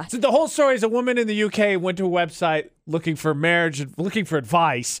 So the whole story is a woman in the UK went to a website looking for marriage, looking for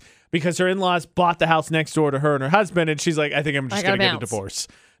advice because her in-laws bought the house next door to her and her husband, and she's like, I think I'm just going to get a divorce.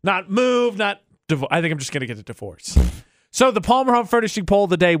 Not move, not divorce. I think I'm just going to get a divorce. So the Palmer Home Furnishing poll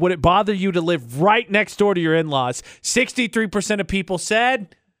of the day, would it bother you to live right next door to your in-laws? 63% of people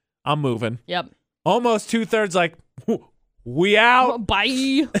said, I'm moving. Yep. Almost 2/3 like, we out.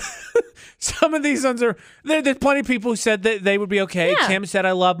 Bye. Some of these ones there's plenty of people who said that they would be okay. Yeah. Kim said,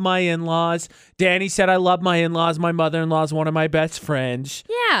 I love my in-laws. Danny said, I love my in-laws. My mother-in-law is one of my best friends.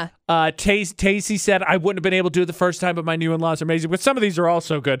 Yeah. Tacey said, I wouldn't have been able to do it the first time, but my new in-laws are amazing. But some of these are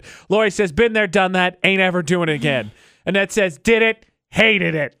also good. Lori says, been there, done that, ain't ever doing it again. Annette says, did it,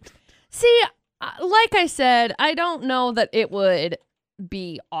 hated it. See, like I said, I don't know that it would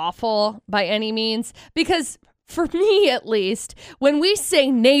be awful by any means because for me at least, when we say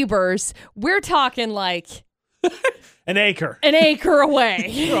neighbors, we're talking like an acre away.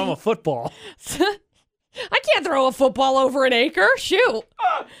 You're on a football. I can't throw a football over an acre. Shoot.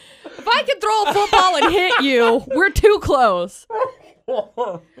 If I could throw a football and hit you, we're too close.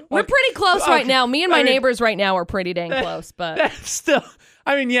 We're pretty close right now. Me and my neighbors right now are pretty dang close, but that's still,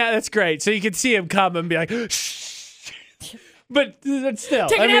 that's great. So you can see him come and be like, shh. But still,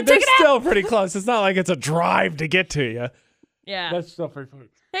 they're still pretty close. It's not like it's a drive to get to you. Yeah. That's still pretty funny.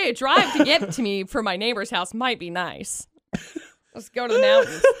 Hey, a drive to get to me from my neighbor's house might be nice. Let's go to the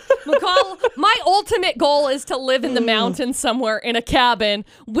mountains. McCall, my ultimate goal is to live in the mountains somewhere in a cabin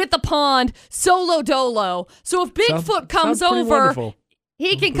with a pond, solo dolo. So if Bigfoot comes over,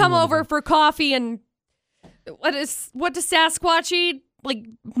 he can come over for coffee and what does Sasquatch eat? Like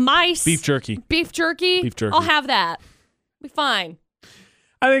mice? Beef jerky. Beef jerky? I'll have that. Be fine.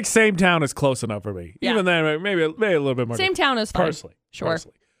 I think same town is close enough for me. Yeah. Even then, maybe a little bit more. Same town is fine. Personally. Sure.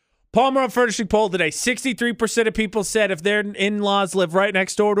 Palmer Home Furnishing poll today. 63% of people said if their in-laws live right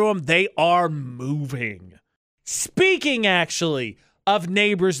next door to them, they are moving. Speaking, actually, of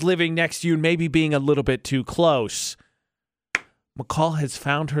neighbors living next to you and maybe being a little bit too close, McCall has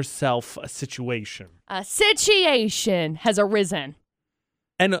found herself a situation. A situation has arisen.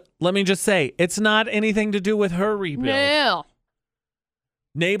 And let me just say, it's not anything to do with her rebuild. No.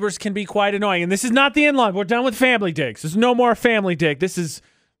 Neighbors can be quite annoying. And this is not the in-law. We're done with family digs. There's no more family dig. This is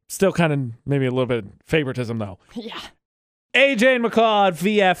still kind of maybe a little bit of favoritism, though. Yeah. AJ and McCall at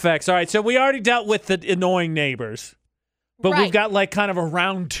VFX. All right, so we already dealt with the annoying neighbors. But we've got like kind of a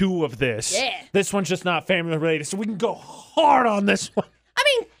round 2 of this. Yeah. This one's just not family related, so we can go hard on this one.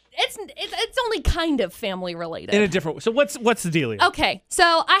 I mean, it's only kind of family related. In a different way. So what's the deal here? Okay, so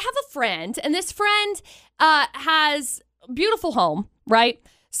I have a friend, and this friend has a beautiful home, right?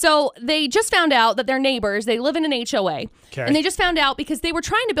 So they just found out that their neighbors, they live in an HOA. Okay. And they just found out because they were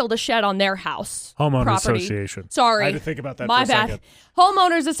trying to build a shed on their house. Homeowners property. Association. Sorry. I had to think about that My for a bad. second.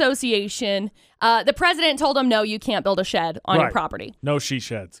 Homeowners Association. The president told them, no, you can't build a shed on your property. No she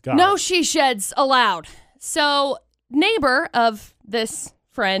sheds. No she sheds allowed. So neighbor of this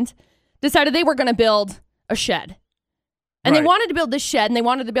friend decided they were going to build a shed. And they wanted to build this shed, and they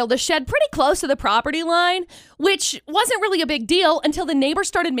wanted to build this shed pretty close to the property line, which wasn't really a big deal until the neighbor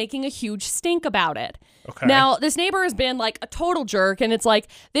started making a huge stink about it. Okay. Now, this neighbor has been like a total jerk, and it's like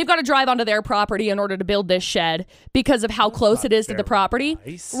they've got to drive onto their property in order to build this shed because of how close it is to the property.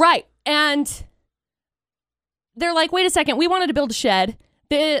 Nice. Right. And they're like, wait a second, we wanted to build a shed.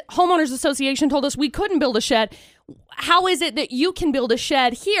 The homeowners association told us we couldn't build a shed. How is it that you can build a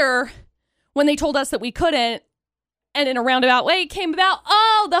shed here when they told us that we couldn't? And in a roundabout way, it came about,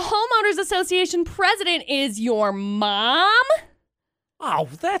 oh, the homeowners association president is your mom? Oh,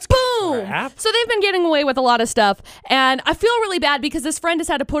 that's Boom. crap. So they've been getting away with a lot of stuff. And I feel really bad because this friend has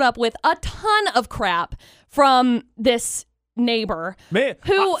had to put up with a ton of crap from this neighbor. Man,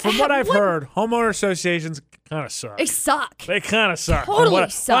 who from what I've heard, homeowner associations kind of suck. They suck. They kind of suck. Totally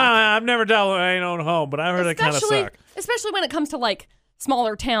suck. Well, I've never dealt with I ain't own a home, but I've heard they kind of suck. Especially when it comes to like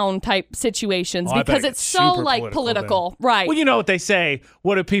smaller town type situations, Oh, I bet because it it's gets so super like political. then. Right. Well, you know what they say.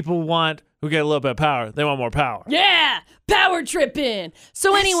 What do people want who get a little bit of power? They want more power. Yeah, power tripping.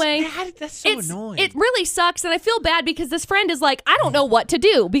 So anyway, That's so annoying. It really sucks, and I feel bad because this friend is like, I don't know what to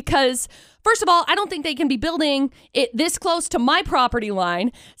do because, first of all, I don't think they can be building it this close to my property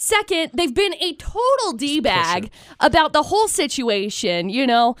line. Second, they've been a total D-bag about the whole situation. You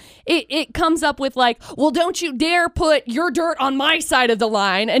know, it comes up with like, well, don't you dare put your dirt on my side of the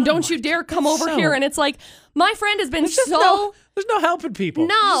line, and don't you dare come over here. And it's like, my friend has been There's no helping people.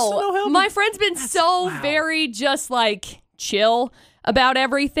 No, my friend's been very just like chill about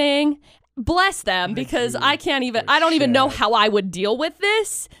everything. Bless them, because I don't even know how I would deal with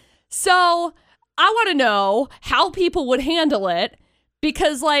this. So I want to know how people would handle it,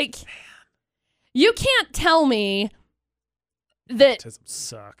 because like, you can't tell me that. Autism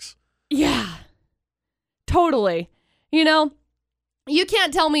sucks. Yeah, totally. You know, you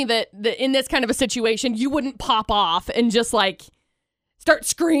can't tell me that in this kind of a situation, you wouldn't pop off and just like start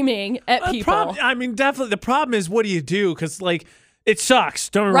screaming at people. Definitely. The problem is, what do you do? Because like, it sucks.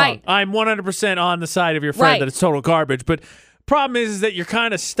 Don't get me wrong. I'm 100% on the side of your friend that it's total garbage. But problem is that you're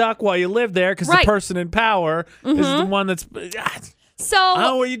kind of stuck while you live there because the person in power is the one that's. So I don't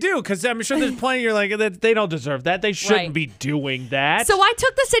know what you do, because I'm sure there's plenty you're like, that they don't deserve that. They shouldn't be doing that. So I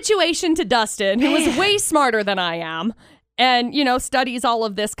took the situation to Dustin, who was way smarter than I am, and, you know, studies all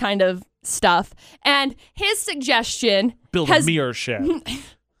of this kind of stuff. And his suggestion build a mirror shed.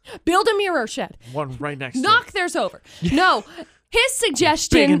 Build a mirror shed. One right next to Knock theirs over. No. His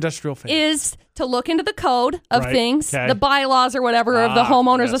suggestion big industrial fan. is to look into the code of things, okay. the bylaws or whatever of the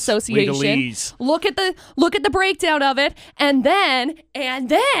homeowners association. Legalese. Look at the breakdown of it, and then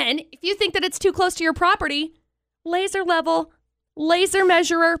if you think that it's too close to your property, laser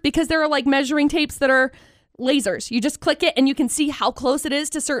measurer, because there are like measuring tapes that are lasers. You just click it and you can see how close it is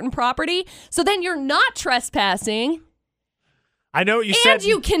to certain property. So then you're not trespassing. I know what you said. And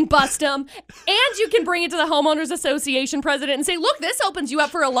you can bust them, and you can bring it to the homeowners association president and say, "Look, this opens you up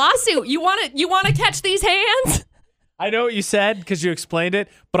for a lawsuit. You want to catch these hands?" I know what you said because you explained it,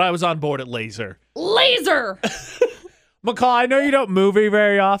 but I was on board at laser. Laser. McCall, I know you don't movie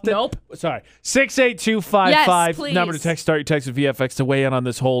very often. Nope. Sorry. 68255. Yes, Number to text. Start your text with VFX to weigh in on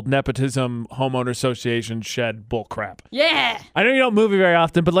this whole nepotism homeowner association shed bull crap. Yeah. I know you don't movie very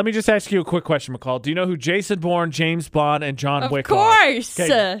often, but let me just ask you a quick question, McCall. Do you know who Jason Bourne, James Bond, and John Wick are? Of course.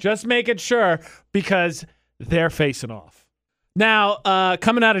 Okay, just making sure, because they're facing off. Now,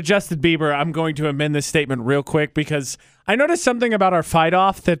 coming out of Justin Bieber, I'm going to amend this statement real quick because I noticed something about our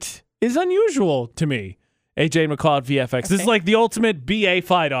fight-off that is unusual to me. AJ McCall at VFX. Okay. This is like the ultimate BA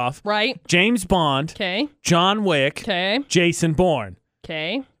fight-off. Right. James Bond. Okay. John Wick. Okay. Jason Bourne.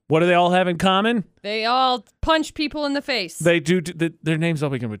 Okay. What do they all have in common? They all punch people in the face. They do. Their names all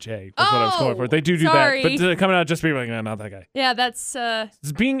begin with J. That's what I was going for. They do sorry. that. But coming out just being like, no, not that guy. Yeah, that's...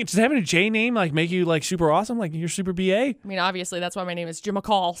 Just having a J name like make you like super awesome? Like you're super BA? I mean, obviously, that's why my name is Jim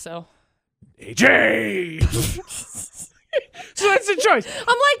McCall, so... AJ! So that's the choice. I'm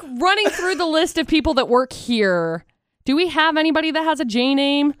like running through the list of people that work here. Do we have anybody that has a J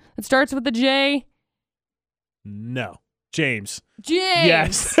name that starts with a J? No. James. James.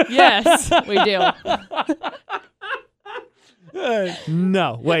 Yes. Yes, we do.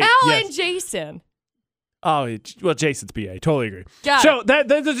 No. Wait. And Jason. Oh, well, Jason's BA. Totally agree. Got so it.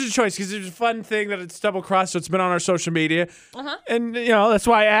 That's a choice because there's a fun thing that it's double-crossed, so it's been on our social media. Uh-huh. And, you know, that's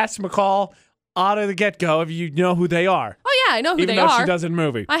why I asked McCall out of the get-go if you know who they are. Oh, yeah, I know who Even they though are. she doesn't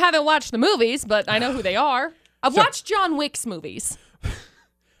movie. I haven't watched the movies, but I know who they are. I've watched John Wick's movies.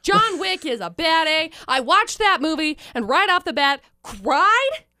 John Wick is a bad A. I watched that movie and right off the bat cried.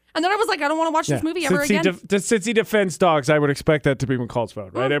 And then I was like, I don't want to watch this movie ever again. Since he defends dogs, I would expect that to be McCall's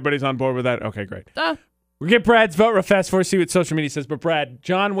vote, right? Everybody's on board with that? Okay, great. We'll get Brad's vote real fast before we see what social media says. But Brad,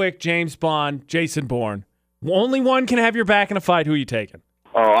 John Wick, James Bond, Jason Bourne. Only one can have your back in a fight. Who are you taking?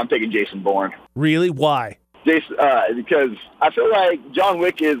 Oh, I'm taking Jason Bourne. Really? Why? Jason, because I feel like John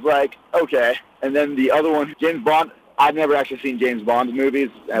Wick is like, okay. And then the other one, James Bond, I've never actually seen James Bond movies.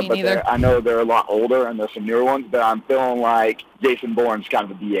 Me neither. I know they're a lot older and there's some newer ones, but I'm feeling like Jason Bourne's kind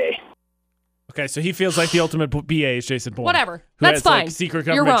of a BA. Okay, so he feels like the ultimate BA is Jason Bourne. Whatever. Who That's has, fine. Like, secret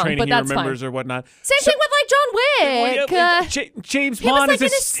You're government wrong, training but he that's remembers fine. or whatnot. Same thing with like John Wick. James he was Bond like is an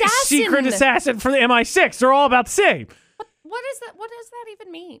a assassin. secret assassin for the MI6. They're all about the same. What is that? What does that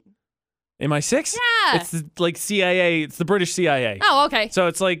even mean? MI6? Yeah. It's like CIA. It's the British CIA. Oh, okay. So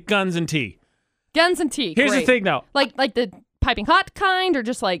it's like guns and tea. Guns and tea. Here's Great. the thing, though. Like the piping hot kind, or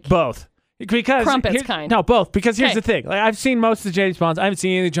just like Both. Because crumpets kind? No, both. Because here's Okay. the thing. Like, I've seen most of the James Bonds. I haven't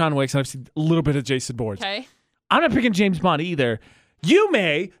seen any of the John Wicks, and I've seen a little bit of Jason Bourne. Okay. I'm not picking James Bond either. You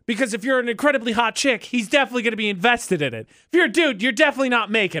may, because if you're an incredibly hot chick, he's definitely going to be invested in it. If you're a dude, you're definitely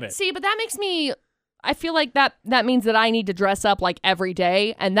not making it. See, but that makes me. I feel like that means that I need to dress up like every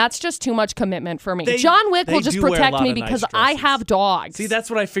day, and that's just too much commitment for me. John Wick they will just do wear a protect lot me of nice because I dresses. have dogs. See, that's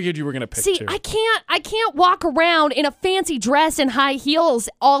what I figured you were going to pick See, too. I can't walk around in a fancy dress and high heels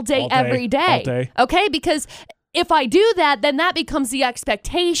all day, every day. All day. Okay? Because if I do that, then that becomes the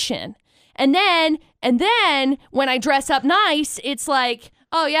expectation. And then when I dress up nice, it's like,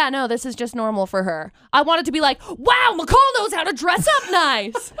 oh yeah, no, this is just normal for her. I want it to be like, wow, McCall knows how to dress up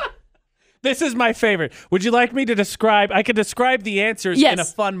nice. This is my favorite. Would you like me to describe? I could describe the answers in a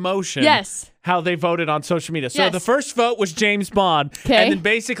fun motion. Yes. How they voted on social media. So Yes. the first vote was James Bond. Okay. And then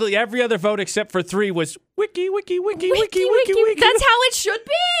basically every other vote except for 3 was wiki. Wiki. That's how it should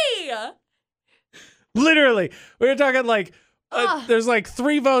be. Literally. We were talking like, there's like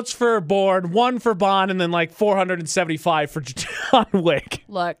 3 votes for Bourne, 1 for Bond, and then like 475 for John Wick.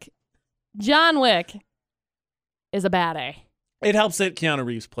 Look, John Wick is a bad A. It helps that Keanu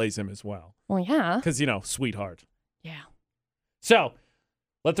Reeves plays him as well. Well, yeah. Because, sweetheart. Yeah. So,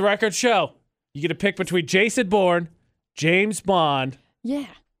 let the record show. You get to pick between Jason Bourne, James Bond, Yeah.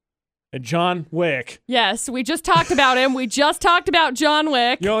 and John Wick. Yes, we just talked about him. We just talked about John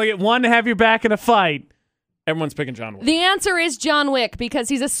Wick. You only get one to have your back in a fight. Everyone's picking John Wick. The answer is John Wick because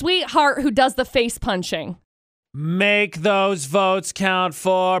he's a sweetheart who does the face punching. Make those votes count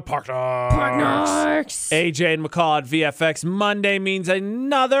for Park Narcs. Park Narcs. AJ and McCall at VFX. Monday means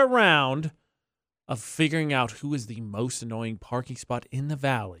another round of figuring out who is the most annoying parking spot in the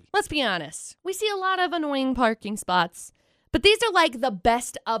valley. Let's be honest. We see a lot of annoying parking spots, but these are like the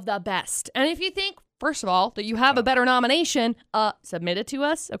best of the best. And if you think, first of all, that you have a better nomination, submit it to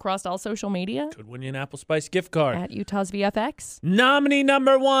us across all social media. Could win you an Apple Spice gift card. At Utah's VFX. Nominee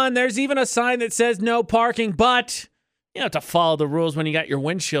number 1. There's even a sign that says no parking, but you have to follow the rules when you got your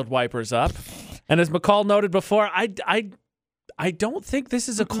windshield wipers up. And as McCall noted before, I don't think this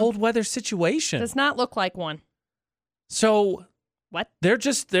is a cold weather situation. Does not look like one. So what? They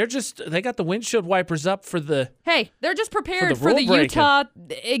got the windshield wipers up for the Hey, they're just prepared For for the the rule breaking. Utah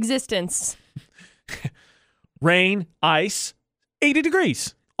existence. rain, ice, 80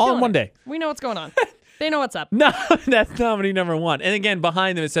 degrees all in Killing one it. day. We know what's going on. They know what's up. No, that's nominee number 1. And again,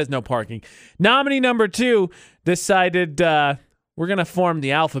 behind them it says no parking. Nominee number 2 decided we're going to form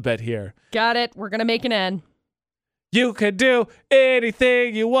the alphabet here. Got it. We're going to make an N. You can do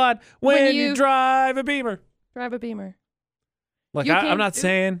anything you want when you drive a Beamer. Drive a Beamer. Like, You I'm can not do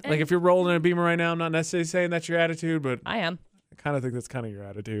saying, like, if you're rolling in a Beamer right now, I'm not necessarily saying that's your attitude, but I am. I kind of think that's kind of your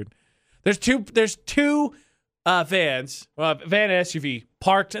attitude. There's two vans, van and SUV,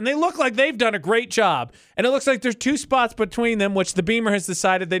 parked, and they look like they've done a great job. And it looks like there's 2 spots between them, which the Beamer has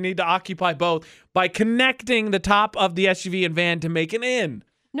decided they need to occupy both by connecting the top of the SUV and van to make an inn.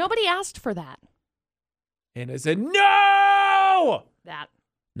 Nobody asked for that. And I said, no! That.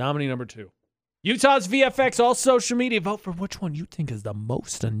 Nominee number 2. Utah's VFX, all social media. Vote for which one you think is the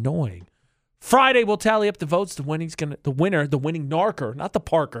most annoying. Friday, we'll tally up the votes. The winning narker, not the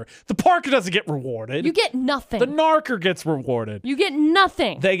Parker. The Parker doesn't get rewarded. You get nothing. The narker gets rewarded. You get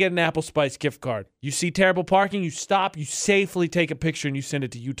nothing. They get an Apple Spice gift card. You see terrible parking, you stop, you safely take a picture, and you send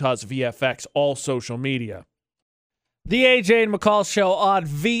it to Utah's VFX, all social media. The AJ and McCall Show on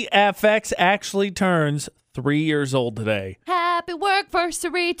VFX actually turns 3 years old today. Happy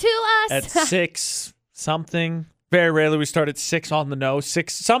workversary to us. At 6 something. Very rarely we start at 6 on the nose.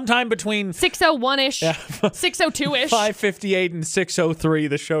 6 sometime between 6:01-ish. Yeah. 6:02-ish. 5:58 and 6:03.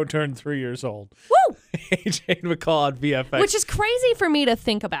 The show turned 3 years old. Woo! AJ and McCall on VFX. Which is crazy for me to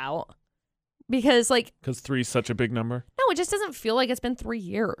think about because, like, because 3 is such a big number. no, it just doesn't feel like it's been 3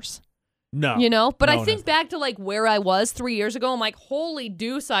 years. No. You know? But No, I it think hasn't. back to, like, where I was 3 years ago. I'm like, holy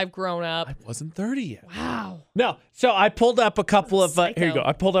deuce, I've grown up. I wasn't 30 yet. Wow. No. So I pulled up a couple of Psycho. here you go.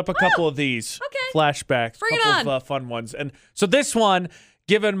 I pulled up a couple of these Okay. flashbacks, Bring it couple on. of fun ones. And so this one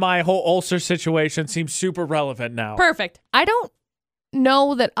given my whole ulcer situation, seems super relevant now. Perfect. I don't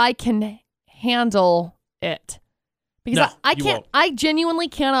know that I can handle it. Because No, I you can't. won't. I genuinely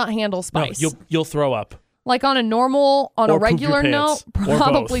cannot handle spice. No, you'll throw up. Like on a Or a poop regular your note, pants. Or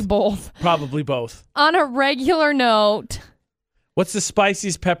probably both. Probably both. On a regular note, What's the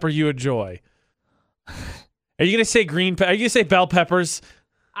spiciest pepper you enjoy? Are you gonna say green? Are you gonna say bell peppers?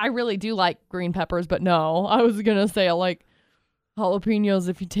 I really do like green peppers, but no, I was gonna say I like jalapenos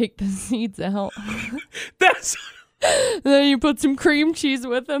if you take the seeds out. That's. Then you put some cream cheese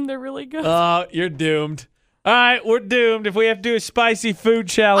with them. They're really good. Oh, you're doomed. All right, we're doomed. If we have to do a spicy food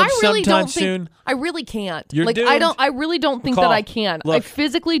challenge sometime soon. I really can't. You're like doomed. I really don't think McCall, that I can. look. I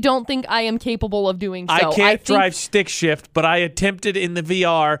physically don't think I am capable of doing so. I can't think drive stick shift, but I attempted in the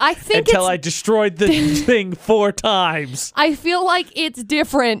VR I think until it's- I destroyed the thing 4 times. I feel like it's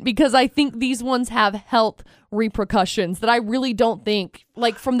different because I think these ones have health repercussions that I really don't think.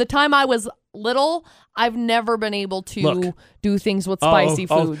 Like from the time I was little, I've never been able to Look. do things with spicy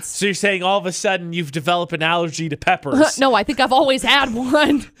Oh, foods. so you're saying all of a sudden you've developed an allergy to peppers? No, I think I've always had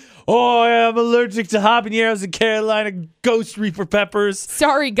one. Oh, I'm allergic to habaneros and Carolina Ghost Reaper peppers.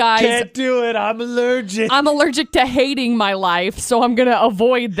 Sorry, guys. Can't do it. I'm allergic. I'm allergic to hating my life, so I'm going to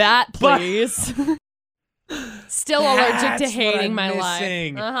avoid that, please. Still allergic to That's what hating I'm my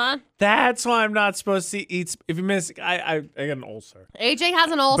missing. life. Uh-huh. That's why I'm not supposed to eat. If you miss, I got an ulcer. AJ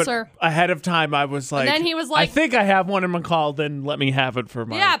has an But ulcer. ahead of time, I was like, then he was I like- think I have one in McCall. Then let me have it for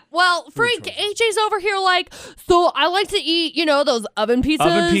my Yeah, well, freak, AJ's over here like, so I like to eat, those oven pizzas.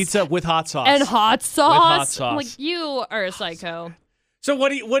 oven pizza with hot sauce. And hot sauce. hot sauce. I'm like, you are a psycho. So what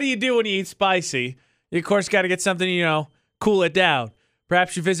do you do when you eat spicy? You of course got to get something cool it down.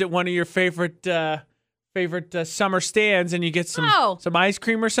 Perhaps you visit one of your favorite summer stands and you get some ice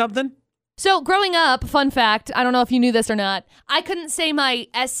cream or something. So growing up, fun fact, I don't know if you knew this or not, I couldn't say my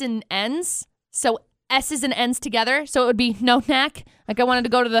S and N's. So S's and N's together. So it would be no knack. Like I wanted to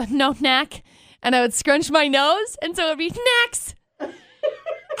go to the no knack and I would scrunch my nose. And so it would be knacks.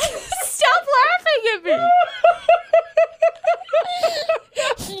 Stop laughing at me.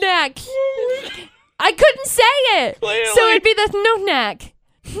 Knack. I couldn't say it. Clearly. So it'd be the no knack.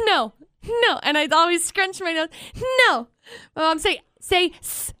 No. And I'd always scrunch my nose. No. My mom say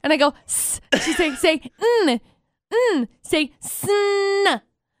s, and I go s. She'd say say sn,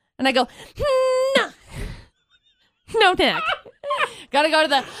 and I go n. No knack. Gotta go to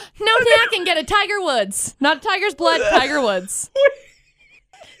the no knack and get a Tiger Woods. Not a Tiger's Blood, Tiger Woods.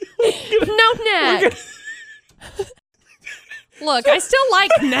 No knack. Look, I still like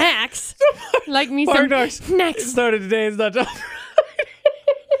knacks. Like me Park some Narcs. knacks. It started today. It's not done.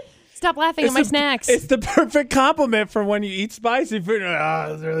 Stop laughing at my snacks. It's the perfect compliment for when you eat spicy food.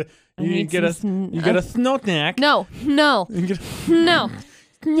 You get a snow snack. No. No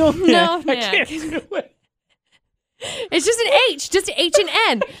No snack. I snack. can't do it. It's just an H. Just H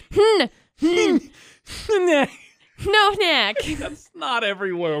and N. No knack. That's not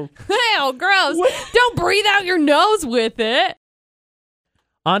everywhere. Ew, gross. Don't breathe out your nose with it.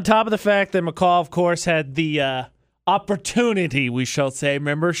 On top of the fact that McCall, of course, had the opportunity, we shall say.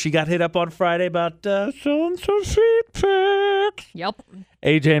 Remember, she got hit up on Friday about showing some feet pics. Yep.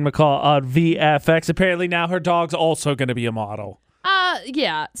 AJ and McCall on VFX. Apparently now her dog's also going to be a model.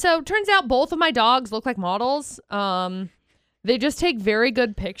 Yeah. So turns out both of my dogs look like models. They just take very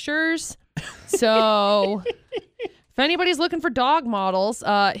good pictures. So if anybody's looking for dog models,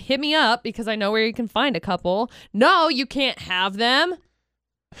 hit me up because I know where you can find a couple. No, you can't have them.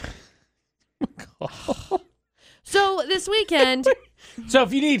 So this weekend, So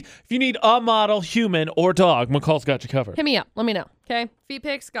if you need a model, human or dog, McCall's got you covered. hit me up. Let me know. Okay. Feet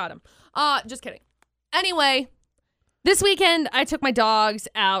pics, got them. Just kidding. Anyway, this weekend I took my dogs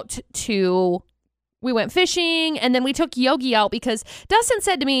out we went fishing and then we took Yogi out because Dustin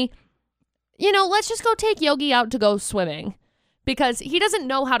said to me, let's just go take Yogi out to go swimming because he doesn't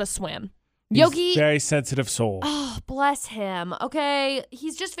know how to swim. Yogi, He's a very sensitive soul. oh, bless him. Okay.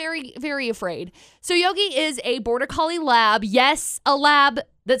 He's just very, very afraid. So Yogi is a border collie lab. Yes, a lab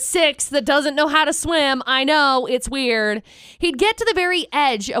that's 6 that doesn't know how to swim. I know, it's weird. He'd get to the very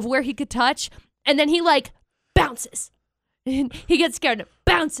edge of where he could touch and then he bounces. And he gets scared and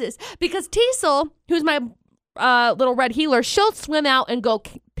bounces because Teasel, who's my little red heeler, she'll swim out and go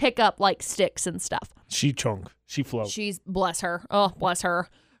pick up sticks and stuff. She chunk. She floats. She's, bless her. Oh, bless her.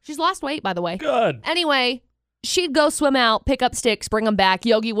 She's lost weight, by the way. Good. Anyway, she'd go swim out, pick up sticks, bring them back.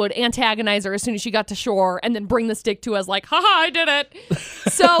 Yogi would antagonize her as soon as she got to shore and then bring the stick to us haha, I did it.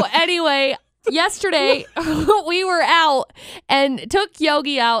 So anyway, yesterday we were out and took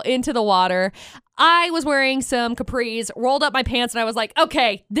Yogi out into the water. I was wearing some capris, rolled up my pants, and I was like,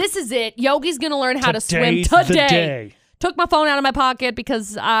 okay, this is it. Yogi's going to learn how to swim Today's the today. day. Took my phone out of my pocket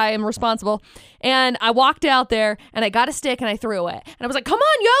because I am responsible. And I walked out there and I got a stick and I threw it. And I was like, come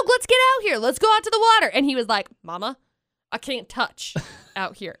on, Yog, let's get out here. Let's go out to the water. And he was like, Mama, I can't touch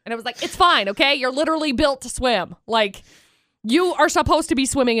out here. And I was like, it's fine, okay? You're literally built to swim. Like, you are supposed to be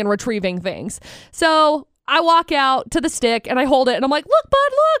swimming and retrieving things. So I walk out to the stick and I hold it and I'm like, look,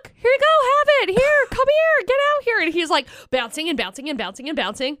 bud, look. Here you go. Have it. Here, come here. Get out here. And he's like bouncing and bouncing and bouncing and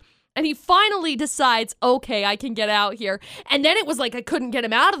bouncing. And he finally decides, okay, I can get out here. And then it was like I couldn't get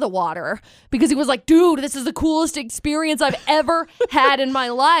him out of the water because he was like, dude, this is the coolest experience I've ever had in my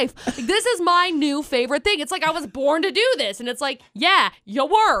life. Like, this is my new favorite thing. It's like I was born to do this. And it's like, yeah, you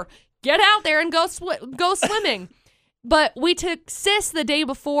were. Get out there and go swimming. But we took Sis the day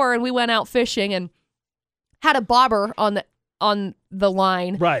before and we went out fishing and had a bobber on the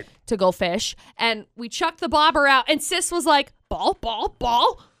line to go fish. And we chucked the bobber out and Sis was like, ball, ball,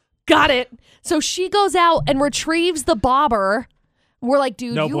 ball. Got it. So she goes out and retrieves the bobber. We're like,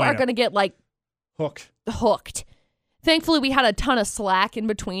 dude, you are going to get like hooked. Thankfully, we had a ton of slack in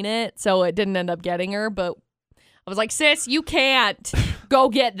between it, so it didn't end up getting her. But I was like, sis, you can't go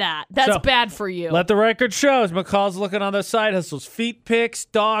get that. That's bad for you. Let the record show. McCall's looking on those side hustles. Feet pics,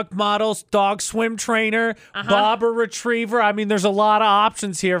 dog models, dog swim trainer, bobber retriever. I mean, there's a lot of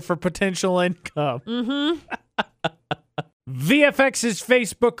options here for potential income. Mm-hmm. VFX's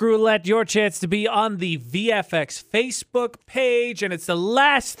Facebook Roulette, your chance to be on the VFX Facebook page. And it's the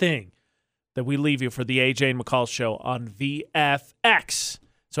last thing that we leave you for the AJ and McCall Show on VFX.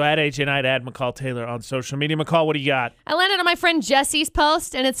 So add AJ Knight, add McCall Taylor on social media. McCall, what do you got? I landed on my friend Jesse's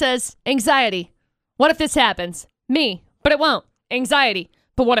post, and it says, anxiety. What if this happens? Me. But it won't. Anxiety.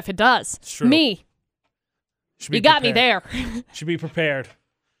 But what if it does? It's true. Me. You got me there. Should be prepared.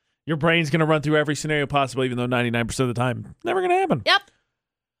 Your brain's going to run through every scenario possible, even though 99% of the time, never going to happen. Yep.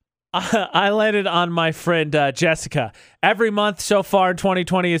 I landed on my friend Jessica. Every month so far in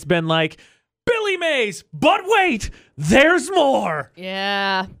 2020 has been like, Billy Mays, but wait, there's more.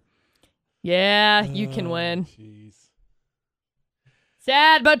 Yeah. Yeah, you can win. Jeez.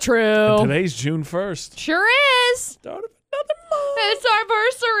 Sad but true. And today's June 1st. Sure is. Start of another month. It's our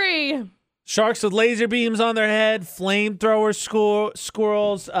anniversary. Sharks with laser beams on their head, flamethrower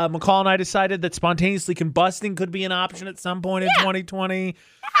squirrels. McCall and I decided that spontaneously combusting could be an option at some point in 2020.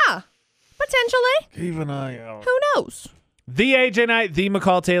 Yeah, potentially. Keep an eye out. Who knows? The AJ Knight, the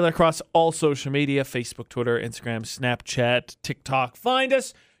McCall Taylor across all social media, Facebook, Twitter, Instagram, Snapchat, TikTok. Find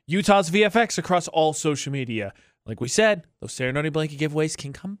us, Utah's VFX across all social media. Like we said, those Serenity Blanket giveaways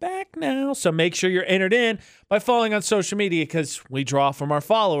can come back now. So make sure you're entered in by following on social media because we draw from our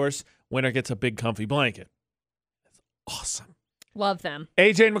followers. Winner gets a big comfy blanket. That's awesome. Love them.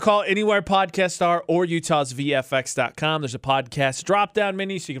 AJ and McCall, anywhere podcasts are, or utahsvfx.com. There's a podcast drop-down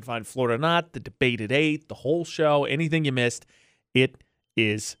menu so you can find Florida Not, the Debate at 8, the whole show, anything you missed. It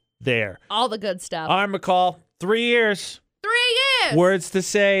is there. All the good stuff. I'm McCall. 3 years. 3 years. Words to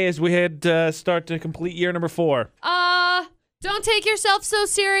say as we head start to complete year number 4. Don't take yourself so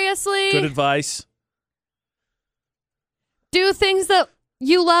seriously. Good advice. Do things that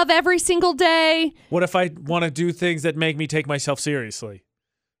you love every single day. What if I want to do things that make me take myself seriously?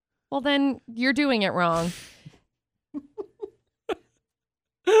 Well, then you're doing it wrong.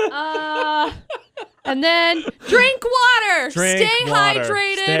 And then drink water. Stay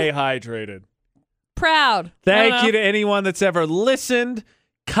hydrated. Stay hydrated. Proud. Thank you to anyone that's ever listened,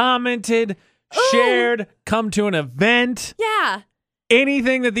 commented, shared, come to an event. Yeah.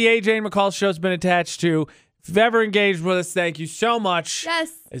 Anything that the AJ and McCall Show's been attached to. If you've ever engaged with us, thank you so much.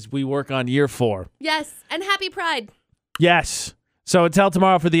 Yes. As we work on year 4. Yes. And happy Pride. Yes. So until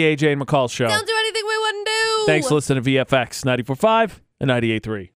tomorrow for the AJ and McCall Show. Don't do anything we wouldn't do. Thanks for listening to VFX 94.5 and 98.3.